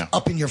 It's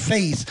up in your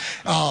face.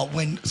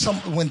 When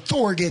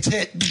Thor gets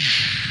hit,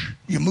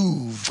 you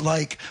move.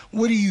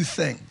 What do you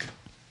think?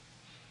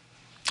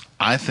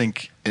 I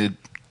think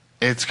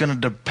it's going to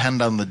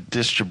depend on the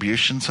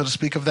distribution, so to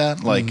speak, of that.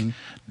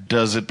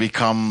 Does it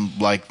become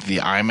like the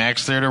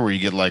IMAX theater where you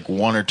get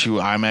 1 or 2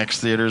 IMAX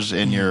theaters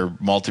in your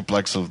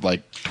multiplex of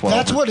 12?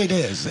 That's what it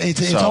is.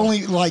 It's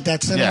only like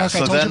that cinema I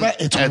told you about.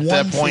 It's at one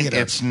that point, theater.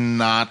 it's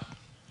not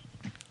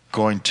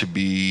going to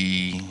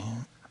be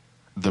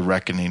the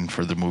reckoning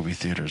for the movie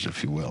theaters,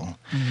 if you will.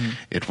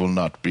 It will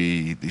not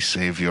be the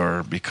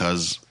savior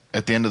because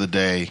at the end of the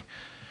day,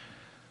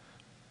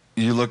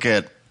 you look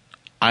at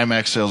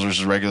IMAX sales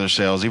versus regular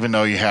sales, even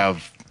though you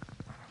have,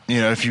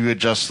 if you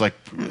adjust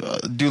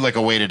do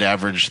a weighted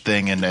average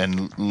thing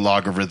and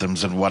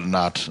logarithms and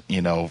whatnot,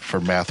 for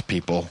math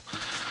people,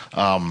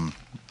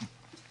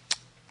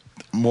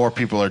 more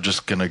people are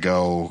just going to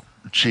go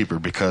cheaper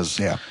because,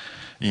 at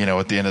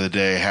the end of the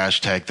day,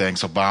 hashtag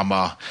thanks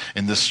Obama,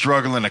 in the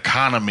struggling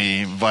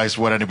economy, vice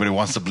what anybody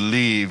wants to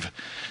believe,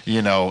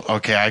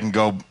 okay, I can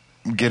go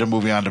get a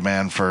movie on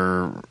demand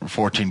for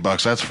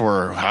 $14. That's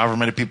for however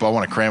many people I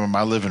want to cram in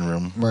my living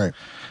room. Right.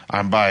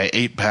 I buy an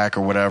 8-pack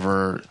or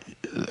whatever,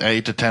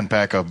 8 to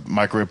 10-pack of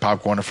microwave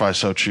popcorn if I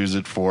so choose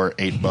it for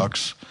 $8.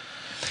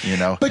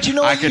 But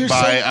I could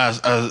buy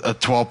a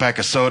 12-pack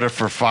of soda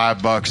for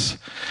 $5,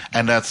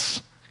 and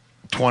that's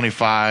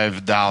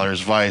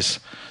 $25. Vice,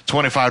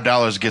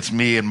 $25 gets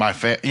me and my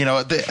family.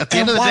 At the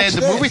end of the day,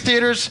 the movie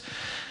theaters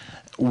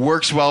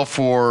works well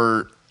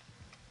for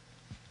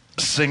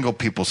single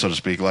people, so to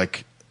speak.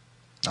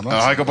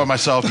 I go by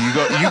myself. You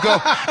go.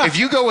 If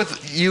you go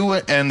with you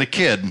and the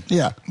kid,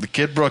 the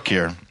kid Brooke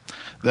here,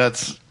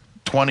 that's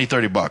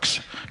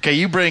 $20-$30. Okay,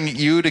 you bring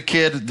you, the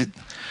kid,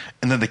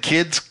 and then the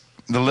kids,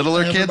 the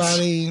littler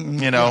Everybody,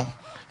 kids.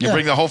 You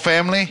bring the whole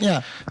family.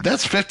 Yeah,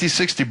 that's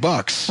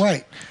 $50-$60.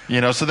 Right.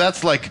 So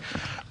that's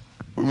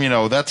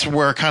that's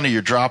where kind of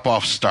your drop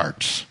off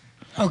starts.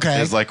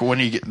 Okay. It's when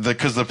you get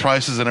because the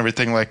prices and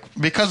everything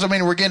because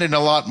we're getting a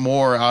lot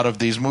more out of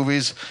these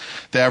movies.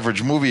 The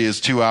average movie is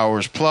 2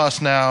 hours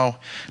plus now,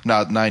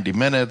 not 90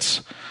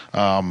 minutes.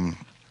 And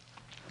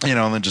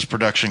then just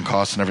production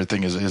costs and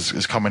everything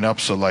is coming up.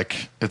 So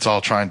it's all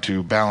trying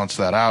to balance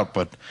that out.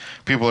 But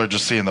people are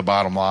just seeing the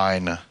bottom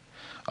line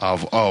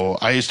of,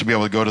 I used to be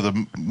able to go to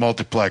the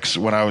multiplex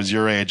when I was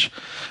your age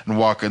and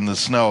walk in the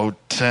snow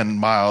 10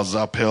 miles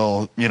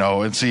uphill,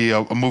 and see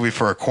a movie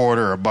for $0.25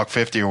 or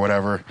 $1.50 or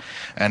whatever.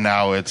 And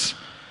now it's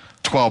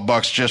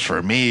 $12 just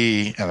for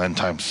me, and then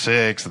times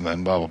 6, and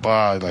then blah,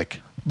 blah, blah.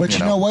 But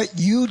you know what?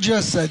 You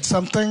just said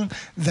something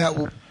that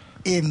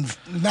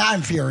not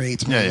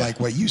infuriates me like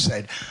what you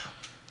said.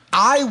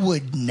 I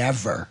would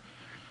never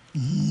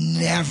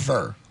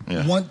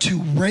want to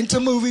rent a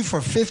movie for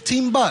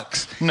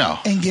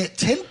 $15 and get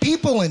 10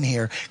 people in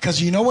here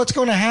because you know what's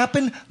going to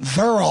happen?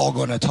 They're all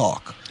going to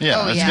talk.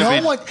 It's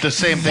going to be the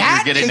same thing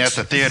you're getting at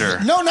the theater.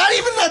 No, not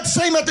even that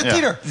same at the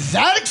theater.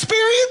 That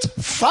experience,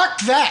 fuck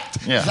that.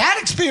 That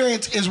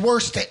experience is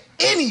worse to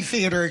any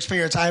theater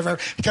experience I ever,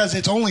 because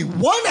it's only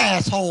one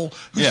asshole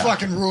who's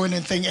fucking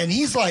ruining thing, and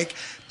he's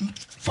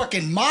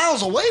fucking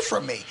miles away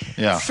from me.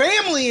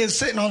 Family is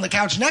sitting on the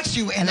couch next to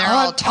you, and they're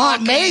all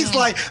talking. Aunt May's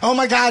oh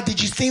my God,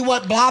 did you see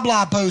what blah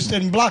blah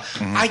posted and blah?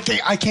 I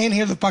can't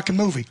hear the fucking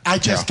movie. I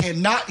just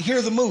cannot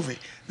hear the movie.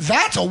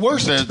 That's a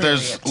worse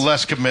experience. There's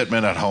less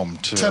commitment at home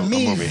to a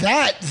me, movie.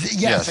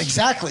 Yes,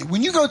 exactly.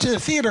 When you go to the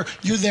theater,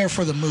 you're there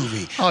for the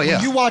movie. Oh, yeah.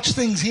 When you watch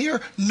things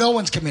here, no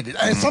one's committed.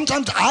 And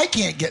sometimes I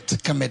can't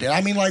get committed.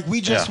 We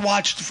just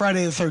watched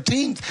Friday the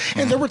 13th,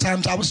 and there were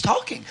times I was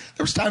talking.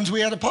 There was times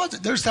we had to pause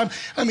it. There's times,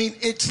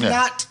 it's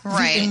not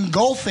the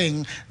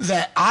engulfing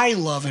that I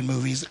love in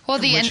movies. Well,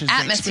 the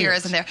atmosphere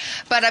isn't there.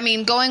 But,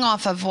 going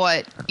off of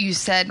what you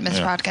said,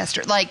 Mr.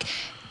 Podcaster,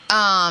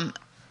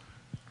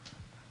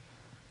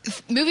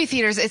 movie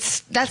theaters,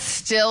 that's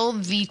still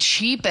the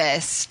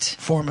cheapest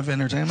Form of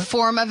entertainment.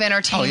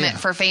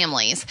 for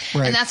families.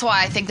 Right. And that's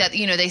why I think that,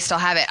 they still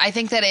have it. I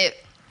think that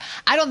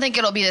I don't think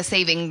it'll be the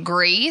saving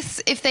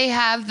grace if they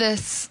have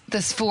this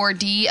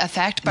 4D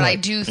effect, but I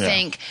do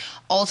think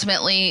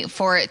ultimately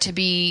for it to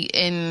be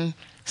in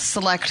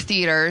select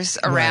theaters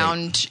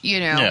around, we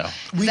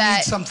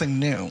need something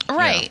new.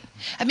 Right.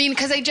 I mean,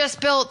 because they just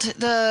built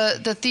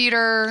the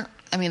theater,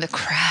 the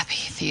crappy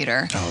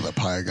theater. Oh, the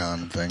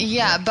Pygon thing.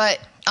 Yeah, but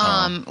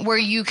where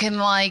you can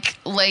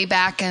lay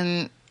back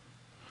and...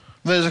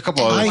 There's a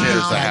couple other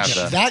theaters that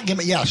have that.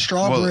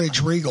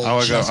 Strawbridge Regal. I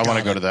want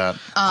to go to that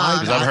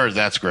because I've heard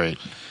that's great.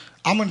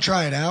 I'm gonna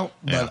try it out,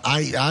 but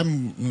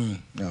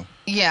I'm no.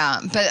 Yeah,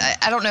 but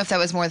I don't know if that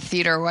was more the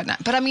theater or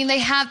whatnot. But they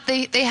have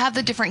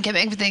the different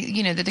gimmicks,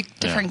 the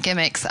different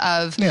gimmicks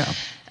of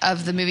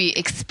the movie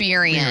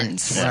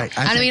experience. Right.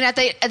 And at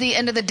the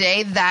end of the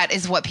day, that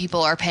is what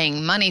people are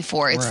paying money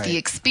for. It's the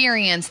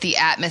experience, the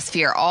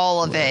atmosphere,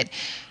 all of it.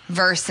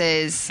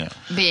 Versus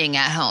being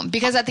at home.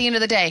 Because at the end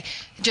of the day,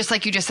 just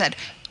like you just said,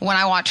 when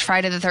I watched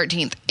Friday the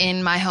 13th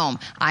in my home,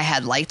 I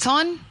had lights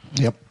on.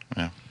 Yep.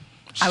 Yeah.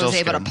 I was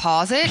able to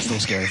pause it. Still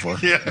scary for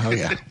her. Yeah. Oh,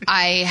 yeah.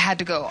 I had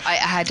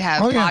to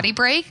have potty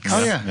breaks.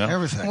 Oh, yeah.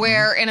 Everything.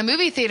 Where in a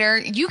movie theater,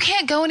 you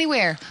can't go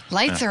anywhere.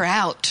 Lights are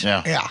out.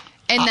 Yeah. Yeah.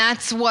 And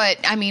that's what,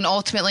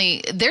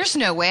 ultimately, there's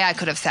no way I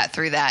could have sat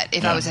through that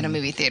if I was in a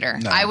movie theater.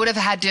 No. I would have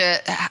had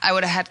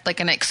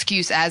an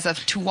excuse as of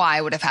to why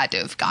I would have had to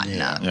have gotten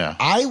up. Yeah.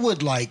 I would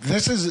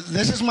this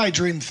is my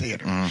dream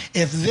theater.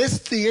 If this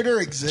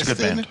theater existed. It's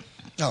a good band.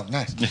 Oh,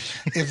 nice.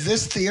 If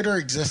this theater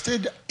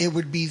existed, it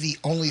would be the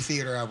only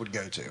theater I would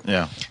go to.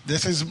 Yeah.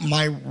 This is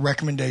my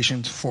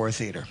recommendations for a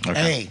theater.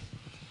 Okay.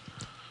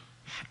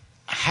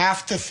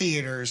 Half the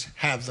theaters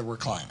have the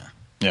recliner.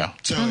 Yeah.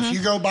 So if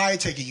you go buy a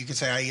ticket, you can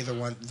say I either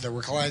want the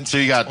recliner. So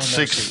you got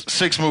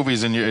six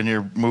movies in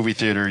your movie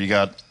theater. You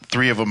got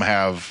 3 of them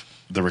have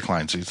the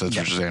recline seats. That's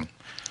what you're saying.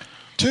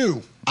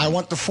 2, I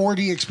want the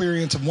 4D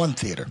experience of one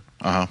theater.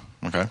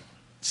 Okay.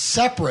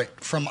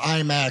 Separate from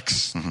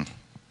IMAX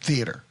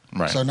theater.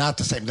 Right. So not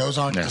the same. Those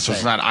aren't the So same.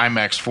 it's not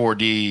IMAX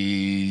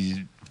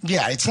 4D.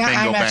 Yeah, it's not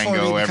Bingo, IMAX bango, 4D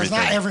because everything.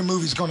 not every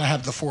movie's going to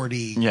have the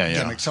 4D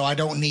gimmick. So I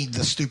don't need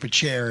the stupid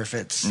chair if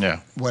it's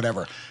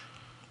whatever.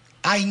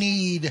 I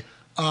need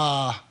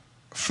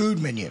food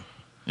menu.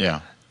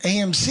 Yeah.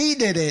 AMC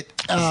did it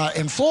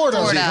in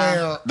Florida.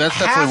 Where that's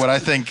definitely what I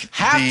think.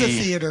 Half the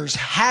theaters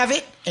have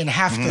it and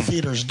half the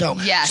theaters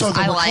don't. Yes, so the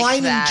I reclining,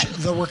 like that.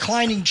 The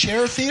reclining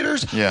chair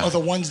theaters are the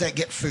ones that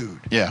get food.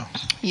 Yeah.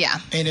 Yeah.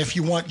 And if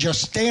you want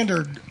just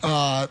standard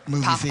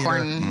movie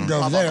Popcorn, theater, go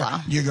blah, over blah, there.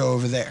 blah. You go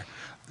over there.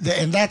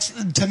 And that's,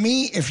 to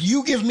me, if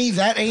you give me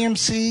that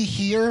AMC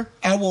here,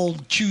 I will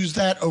choose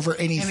that over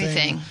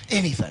anything.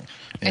 Anything.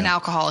 An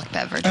alcoholic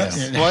beverage.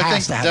 Well, I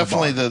think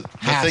definitely the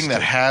thing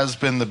that has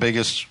been the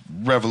biggest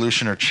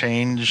revolution or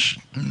change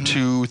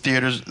to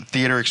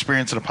theater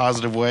experience in a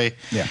positive way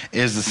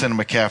is the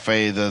Cinema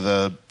Cafe,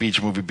 the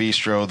Beach Movie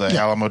Bistro, the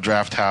Alamo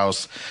Draft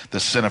House, the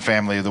Cine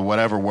Family, the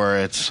whatever,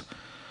 where it's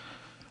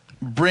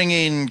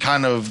bringing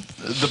kind of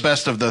the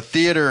best of the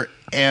theater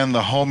and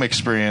the home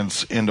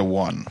experience into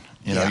one.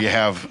 You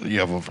have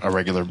a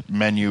regular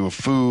menu of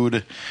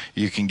food.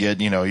 You can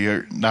get,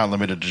 you're not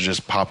limited to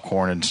just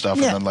popcorn and stuff.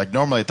 Yeah. And then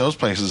normally at those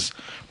places,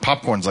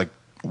 popcorn's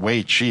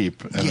way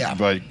cheap.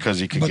 Because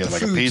you could get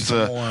a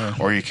pizza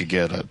or you could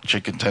get a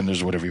chicken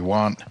tenders or whatever you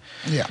want.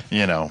 Yeah.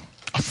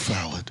 A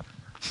salad.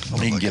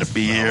 You can get a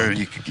beer.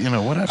 You could,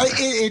 whatever.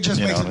 It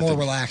just makes it more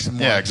relaxed and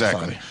more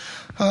exactly. fun.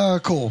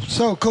 Cool.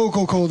 So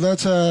cool.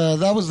 That's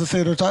that was the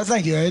theater talk.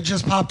 Thank you. It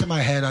just popped in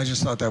my head. I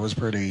just thought that was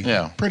pretty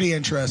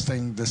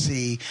interesting to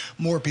see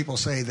more people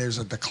say there's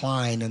a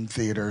decline in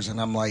theaters,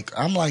 and I'm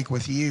like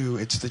with you.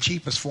 It's the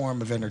cheapest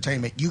form of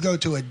entertainment. You go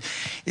to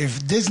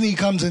if Disney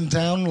comes in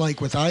town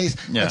with Ice,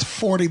 that's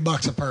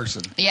 $40 a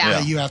person.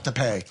 That you have to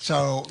pay.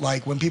 So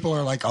when people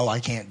are like, oh, I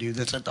can't do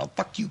this, the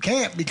fuck you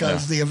can't,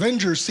 because the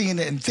Avengers seeing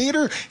it in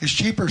theater is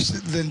cheaper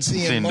than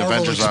seeing Marvel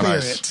Avengers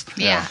Experience. on Ice.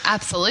 Yeah,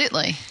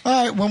 absolutely.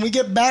 All right, when we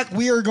get back,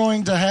 we are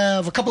going to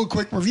have a couple of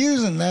quick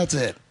reviews, and that's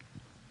it.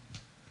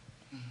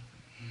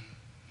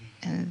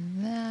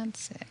 And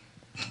that's it.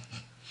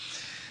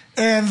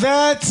 And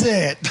that's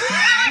it.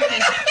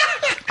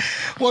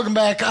 Welcome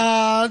back.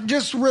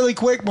 Just really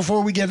quick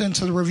before we get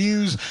into the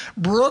reviews,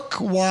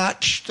 Brooke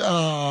watched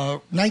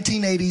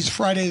 1980's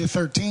Friday the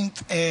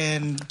 13th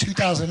and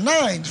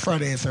 2009's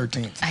Friday the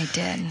 13th. I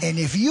did. And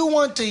if you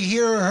want to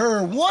hear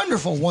her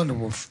wonderful,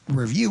 wonderful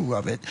review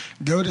of it,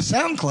 go to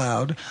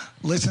SoundCloud,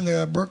 listen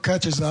to Brooke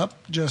Catches Up,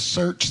 just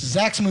search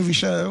Zach's Movie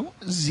Show,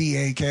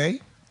 ZAK,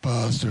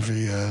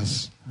 apostrophe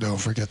S. Don't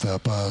forget the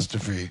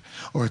apostrophe,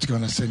 or it's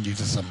going to send you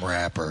to some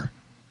rapper.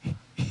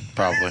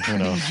 Probably, who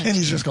knows? And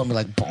he's just going to be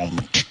like, boom.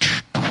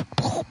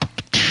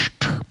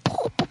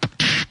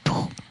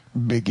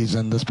 Biggie's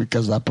in this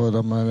because I put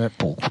him in it.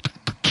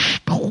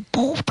 Oh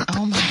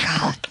my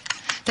God.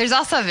 There's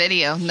also a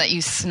video that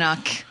you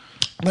snuck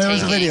There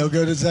was a taking. video.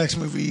 Go to Zach's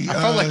movie. I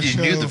felt like you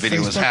show knew the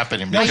video was Facebook.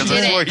 happening No, because she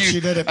I didn't. swear She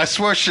did it. I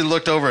swear she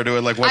looked over to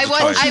it like once or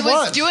twice. I was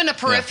was. doing a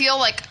peripheral,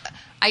 like,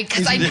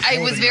 because I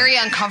was very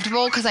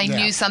uncomfortable because I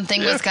knew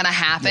something was going to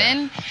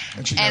happen.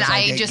 And she And knows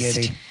I get just,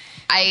 giddy.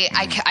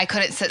 I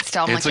couldn't sit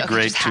still. I'm It's like, a okay,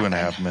 great just 2.5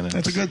 happen. minutes.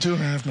 That's a good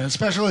 2.5 minutes,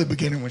 especially at the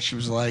beginning when she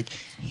was like,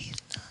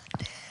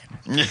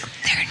 Yeah.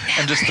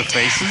 And just the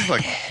faces,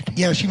 like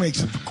yeah, she makes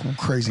some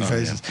crazy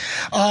faces.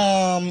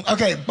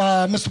 Okay,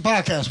 Mr.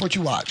 Podcast, what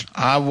you watch?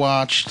 I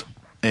watched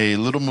a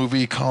little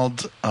movie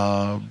called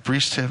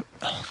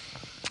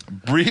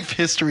Brief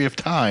History of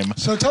Time.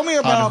 So tell me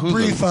about On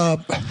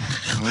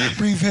Hulu.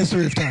 brief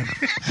history of time.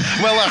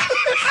 Well,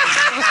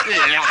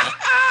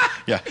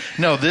 yeah.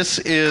 No, this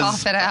is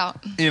Cough it out.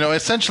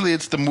 Essentially,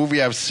 it's the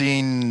movie I've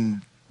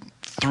seen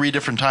 3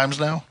 different times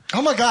now.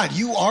 Oh my God,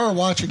 you are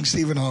watching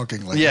Stephen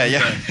Hawking. Like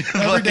Yeah.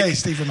 every day,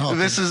 Stephen Hawking.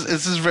 This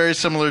is very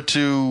similar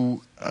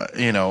to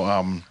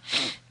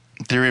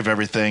Theory of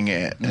Everything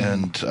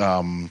and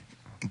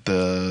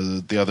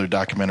the other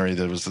documentary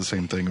that was the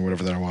same thing or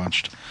whatever that I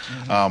watched.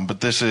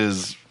 But this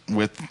is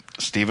with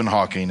Stephen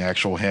Hawking, the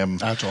actual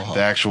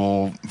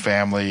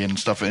family and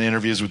stuff, and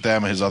interviews with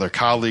them and his other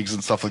colleagues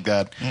and stuff like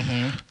that.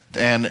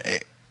 And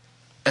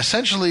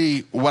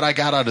essentially what I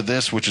got out of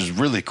this, which is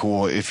really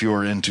cool if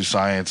you're into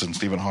science and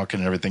Stephen Hawking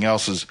and everything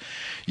else, is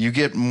you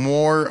get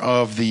more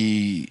of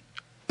the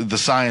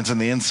science and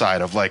the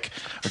inside of like,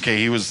 okay,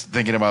 he was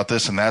thinking about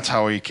this and that's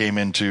how he came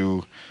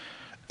into,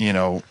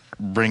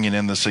 bringing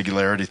in the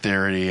singularity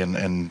theory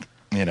and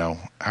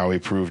how he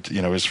proved,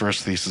 his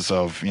first thesis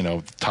of,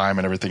 time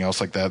and everything else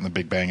like that and the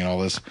Big Bang and all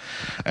this.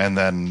 And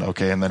then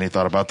he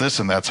thought about this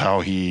and that's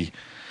how he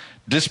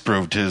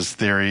disproved his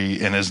theory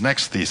in his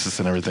next thesis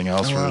and everything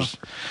else.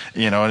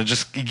 And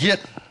you get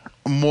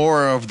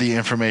more of the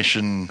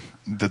information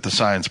that the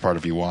science part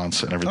of you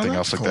wants and everything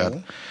else like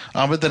that.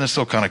 But then it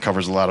still kind of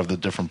covers a lot of the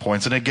different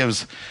points, and it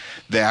gives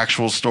the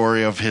actual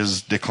story of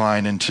his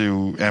decline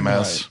into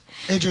MS.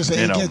 Right.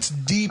 It gets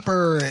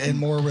deeper and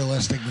more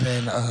realistic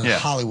than a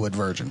Hollywood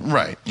version.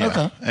 Right. Yeah.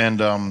 Okay. And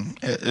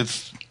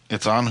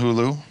it's on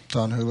Hulu. It's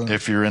on Hulu.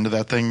 If you're into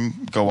that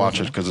thing, go watch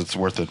it because it's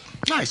worth it.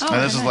 Nice. And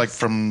this is like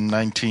from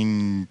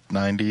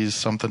 1990s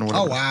something or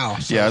whatever. Oh, wow.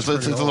 So yeah, it's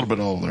it's a little bit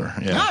older.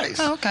 Yeah. Nice.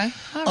 Oh, okay.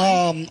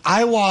 All right.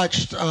 I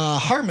watched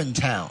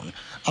Harmontown.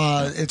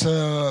 It's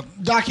a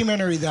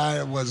documentary that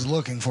I was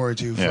looking forward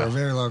to for a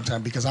very long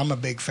time because I'm a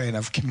big fan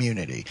of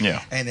Community.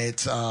 Yeah. And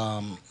it's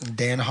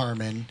Dan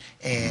Harmon,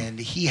 and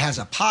he has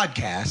a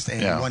podcast,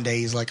 and one day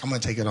he's like, I'm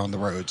going to take it on the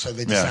road. So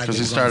they decided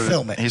because they were going to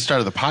film it. He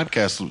started the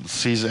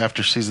podcast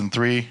after season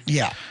 3.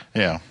 Yeah.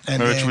 Yeah.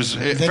 And which then- was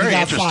then he very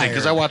got interesting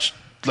because I fired. watched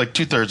like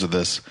 2/3 of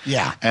this.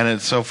 Yeah. And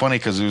it's so funny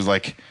because he was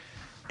like,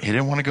 he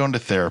didn't want to go into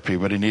therapy,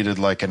 but he needed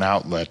like an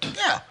outlet.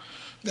 Yeah.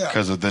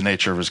 Because of the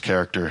nature of his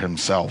character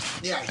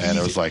himself. Yeah, and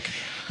it was like,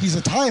 he's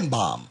a time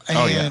bomb,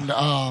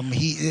 and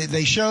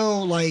they show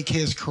like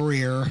his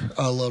career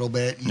a little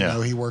bit. You know,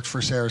 he worked for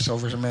Sarah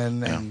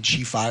Silverman, and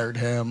she fired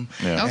him.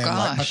 Yeah. Oh, And,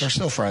 gosh. but they're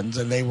still friends,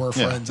 and they were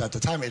friends at the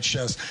time. It's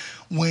just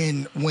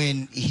when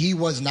he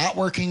was not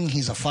working,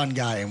 he's a fun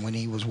guy, and when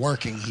he was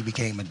working, he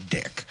became a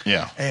dick.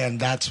 Yeah. And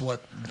that's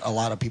what a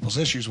lot of people's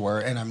issues were.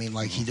 And I mean,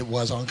 like he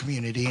was on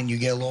Community, and you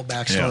get a little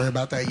backstory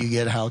about that. You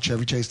get how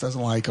Chevy Chase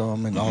doesn't like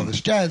him and all this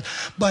jazz.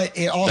 But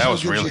it also that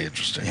was gives really you-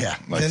 interesting. Yeah.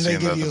 Like then they seeing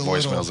give the you a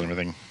voicemails little, and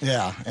everything.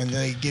 yeah, and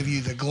they give you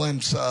the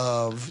glimpse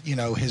of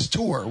his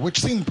tour, which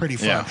seemed pretty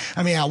fun. Yeah.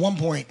 I mean, at one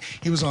point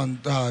he was on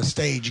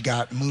stage,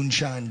 got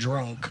moonshine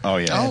drunk. Oh,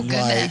 yeah. Oh, And,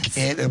 goodness.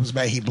 like it was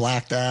bad. He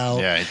blacked out.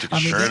 Yeah, he took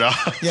his shirt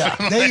off. Yeah,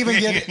 they even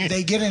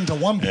get into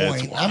one Yeah,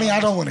 it's point. I mean, I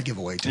don't want to give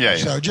away too Yeah, much.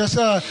 yeah. So just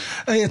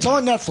it's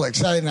on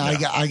Netflix, and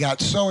I got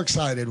so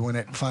excited when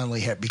it finally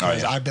hit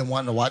because I've been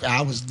wanting to watch.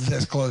 I was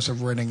this close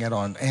of renting it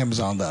on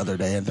Amazon the other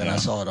day, and then I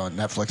saw it on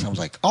Netflix. And I was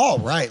like, all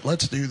right,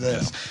 let's do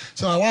this.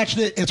 So I watched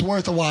it. It's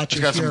worth a watch.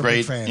 It's got if you're some a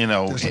big great, fan.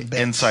 There's some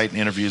bits. insight and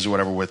interviews or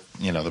whatever with,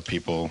 the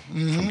people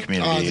from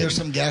Community. There's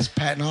some guests.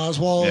 Patton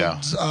Oswalt Yeah,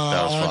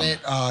 that was on fun.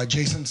 it.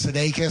 Jason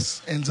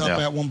Sudeikis ends up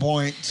at one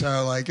point.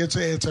 So like it's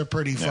a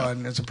pretty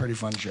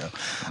fun show.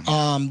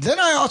 Then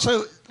I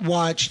also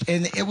watched,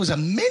 and it was a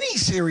mini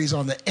series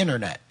on the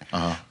internet,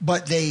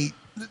 but they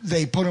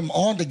put them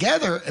all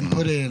together and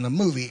put it in a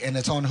movie, and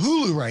it's on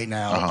Hulu right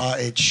now.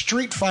 It's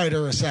Street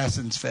Fighter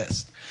Assassin's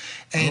Fist.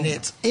 And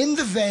it's in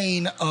the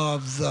vein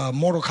of the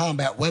Mortal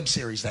Kombat web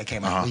series that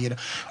came out. that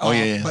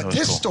But was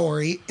this cool.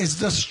 story is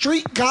the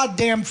Street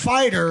Goddamn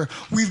Fighter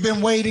we've been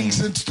waiting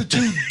since the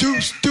two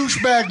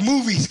douchebag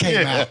movies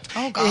came out.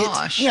 Oh,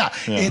 gosh.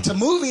 It's a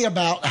movie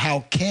about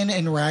how Ken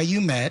and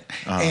Ryu met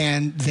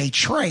and they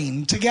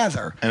trained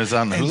together. And it's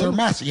on And Hulu? they're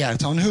massive. Yeah,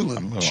 it's on I'm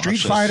Hulu. gonna Street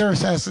watch this. Fighter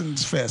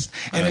Assassin's Fist.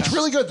 And it's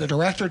really good. The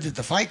director did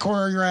the fight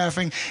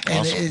choreographing, and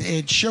Awesome.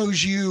 it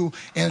shows you,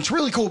 and it's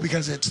really cool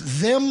because it's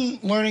them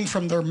learning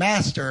from their master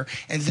master,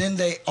 and then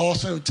they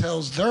also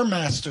tells their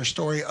master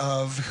story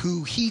of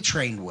who he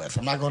trained with.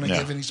 I'm not going to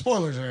give any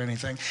spoilers or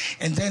anything.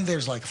 And then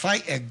there's like a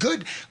fight, a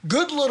good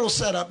little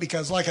setup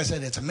because, like I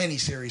said, it's a mini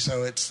series,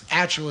 so it's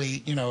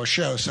actually a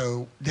show.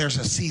 So there's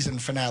a season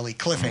finale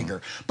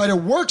cliffhanger, but it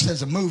works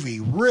as a movie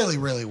really,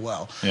 really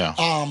well. Yeah.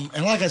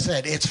 And like I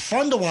said, it's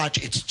fun to watch.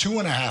 It's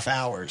 2.5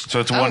 hours. So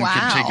it's one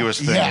contiguous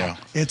thing. Yeah.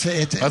 It's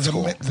That's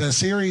cool. The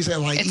series,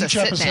 like It's each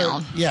a episode.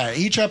 sit-down. Yeah,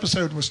 each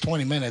episode was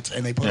 20 minutes,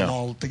 and they put them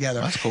all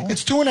together. That's cool.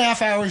 It's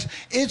 2.5 hours.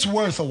 It's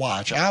worth a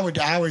watch. I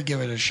would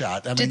give it a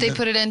shot. Did they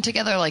put it in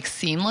together like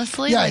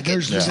seamlessly? Yeah, like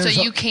so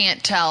you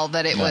can't tell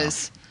that it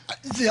was.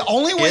 The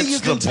only way you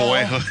It's can the tell,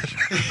 boyhood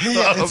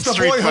it's the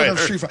boyhood of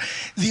Street Fighter.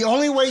 The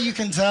only way you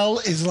can tell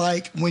is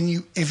like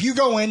if you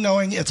go in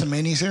knowing it's a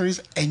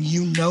miniseries and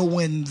you know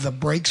when the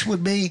breaks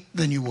would be,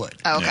 then you would.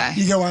 Okay.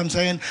 You get what I'm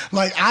saying?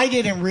 Like I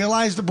didn't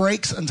realize the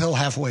breaks until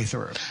halfway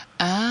through.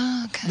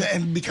 Oh, okay.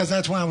 And because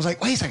that's when I was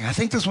like, wait a second, I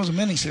think this was a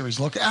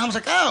miniseries. Look, I was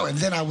like, oh, and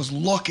then I was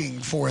looking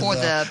for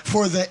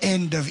the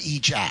end of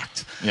each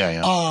act.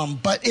 Yeah.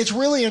 But it's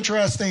really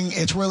interesting.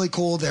 It's really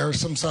cool. There are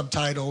some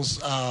subtitles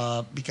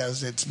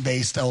because it's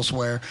based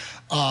elsewhere.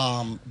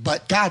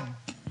 But God,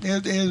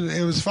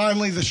 it was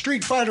finally the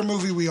Street Fighter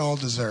movie we all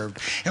deserved.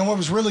 And what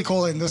was really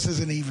cool, and this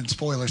isn't even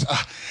spoilers,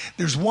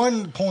 there's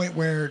one point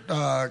where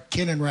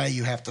Ken and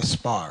Ryu have to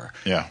spar.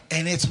 Yeah.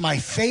 And it's my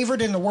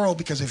favorite in the world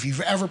because if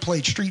you've ever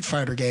played Street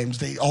Fighter games,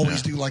 they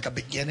always do like a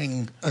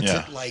beginning,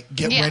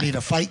 get ready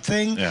to fight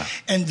thing. Yeah.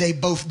 And they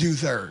both do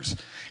theirs.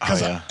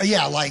 Because,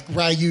 like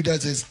Ryu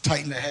does his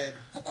tighten the head.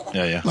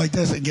 Like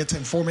this, and gets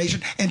in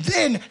formation. And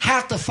then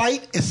half the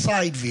fight is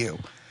side view.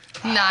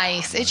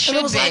 Nice. It should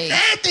and I was be. like,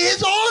 that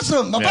is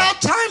awesome. About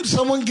time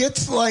someone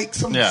gets like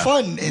some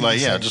fun in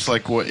this. Just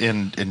like what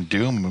in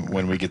Doom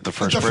when we get the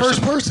first person. The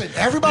first person.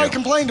 Everybody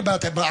complained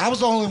about that, but I was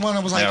the only one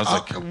that was like,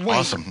 wait,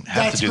 awesome.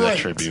 Have to do that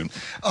tribute.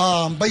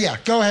 But yeah,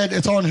 go ahead.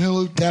 It's on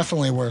Hulu.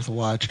 Definitely worth a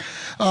watch.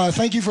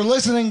 Thank you for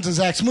listening to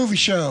Zach's Movie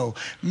Show.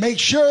 Make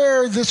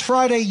sure this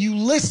Friday you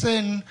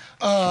listen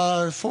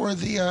for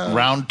the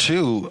round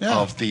 2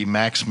 of the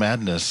Max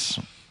Madness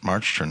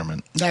March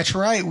tournament. That's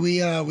right.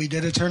 We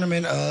did a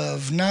tournament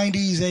of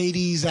 90s,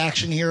 80s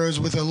action heroes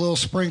with a little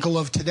sprinkle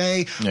of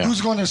today. Yeah.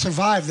 Who's going to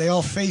survive? They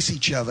all face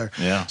each other.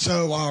 Yeah.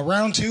 So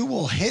round 2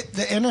 will hit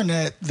the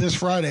internet this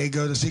Friday.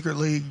 Go to Secret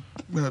League.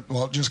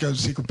 Well, just go to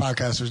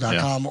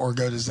secretpodcasters.com or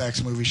go to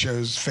Zach's Movie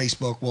Show's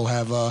Facebook. We'll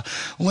have a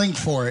link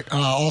for it.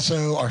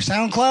 Also, our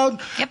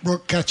SoundCloud. Yep.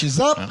 Brooke catches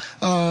up.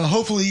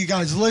 Hopefully, you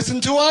guys listen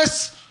to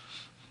us.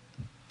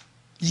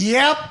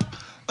 Yep.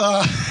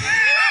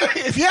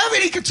 If you have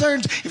any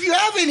concerns, if you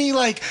have any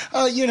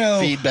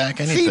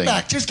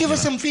feedback, just give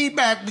us some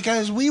feedback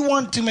because we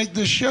want to make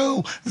this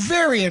show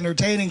very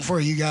entertaining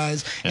for you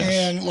guys. Yes.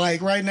 And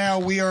like right now,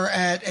 we are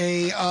at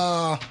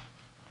a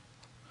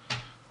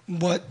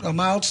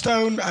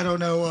milestone? I don't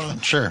know.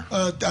 Sure.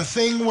 A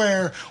thing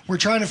where we're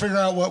trying to figure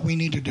out what we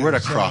need to do. We're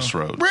at a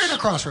crossroads. We're at a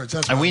crossroads.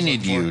 That's and what we I was need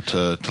looking you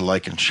for. to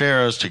like and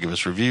share us, to give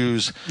us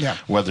reviews,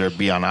 whether it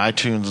be on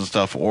iTunes and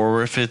stuff,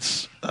 or if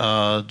it's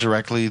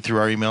directly through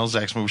our email,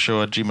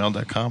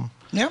 zaxmovieshow@gmail.com.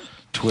 Yep.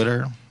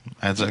 Twitter,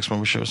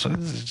 @ZachsMovieShow. So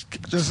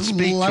just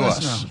speak let to us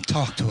us. know.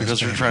 Talk to us.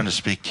 Because we're baby. trying to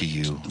speak to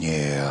you.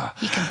 Yeah.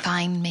 You can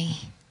find me.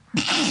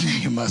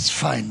 You must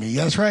find me.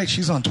 That's right.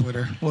 She's on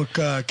Twitter. Look,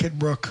 Kid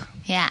Brooke.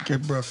 Yeah.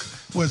 Kid Brooke.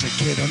 What is it?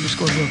 Kid _Brooke?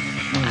 What is it?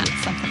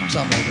 Something like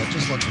that.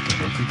 Just look for Kid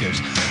Brooke. Who cares?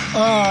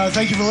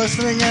 Thank you for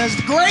listening. As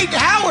the great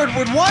Howard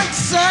would once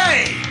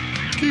say,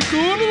 keep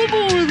going to the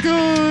boys,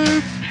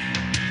 guys.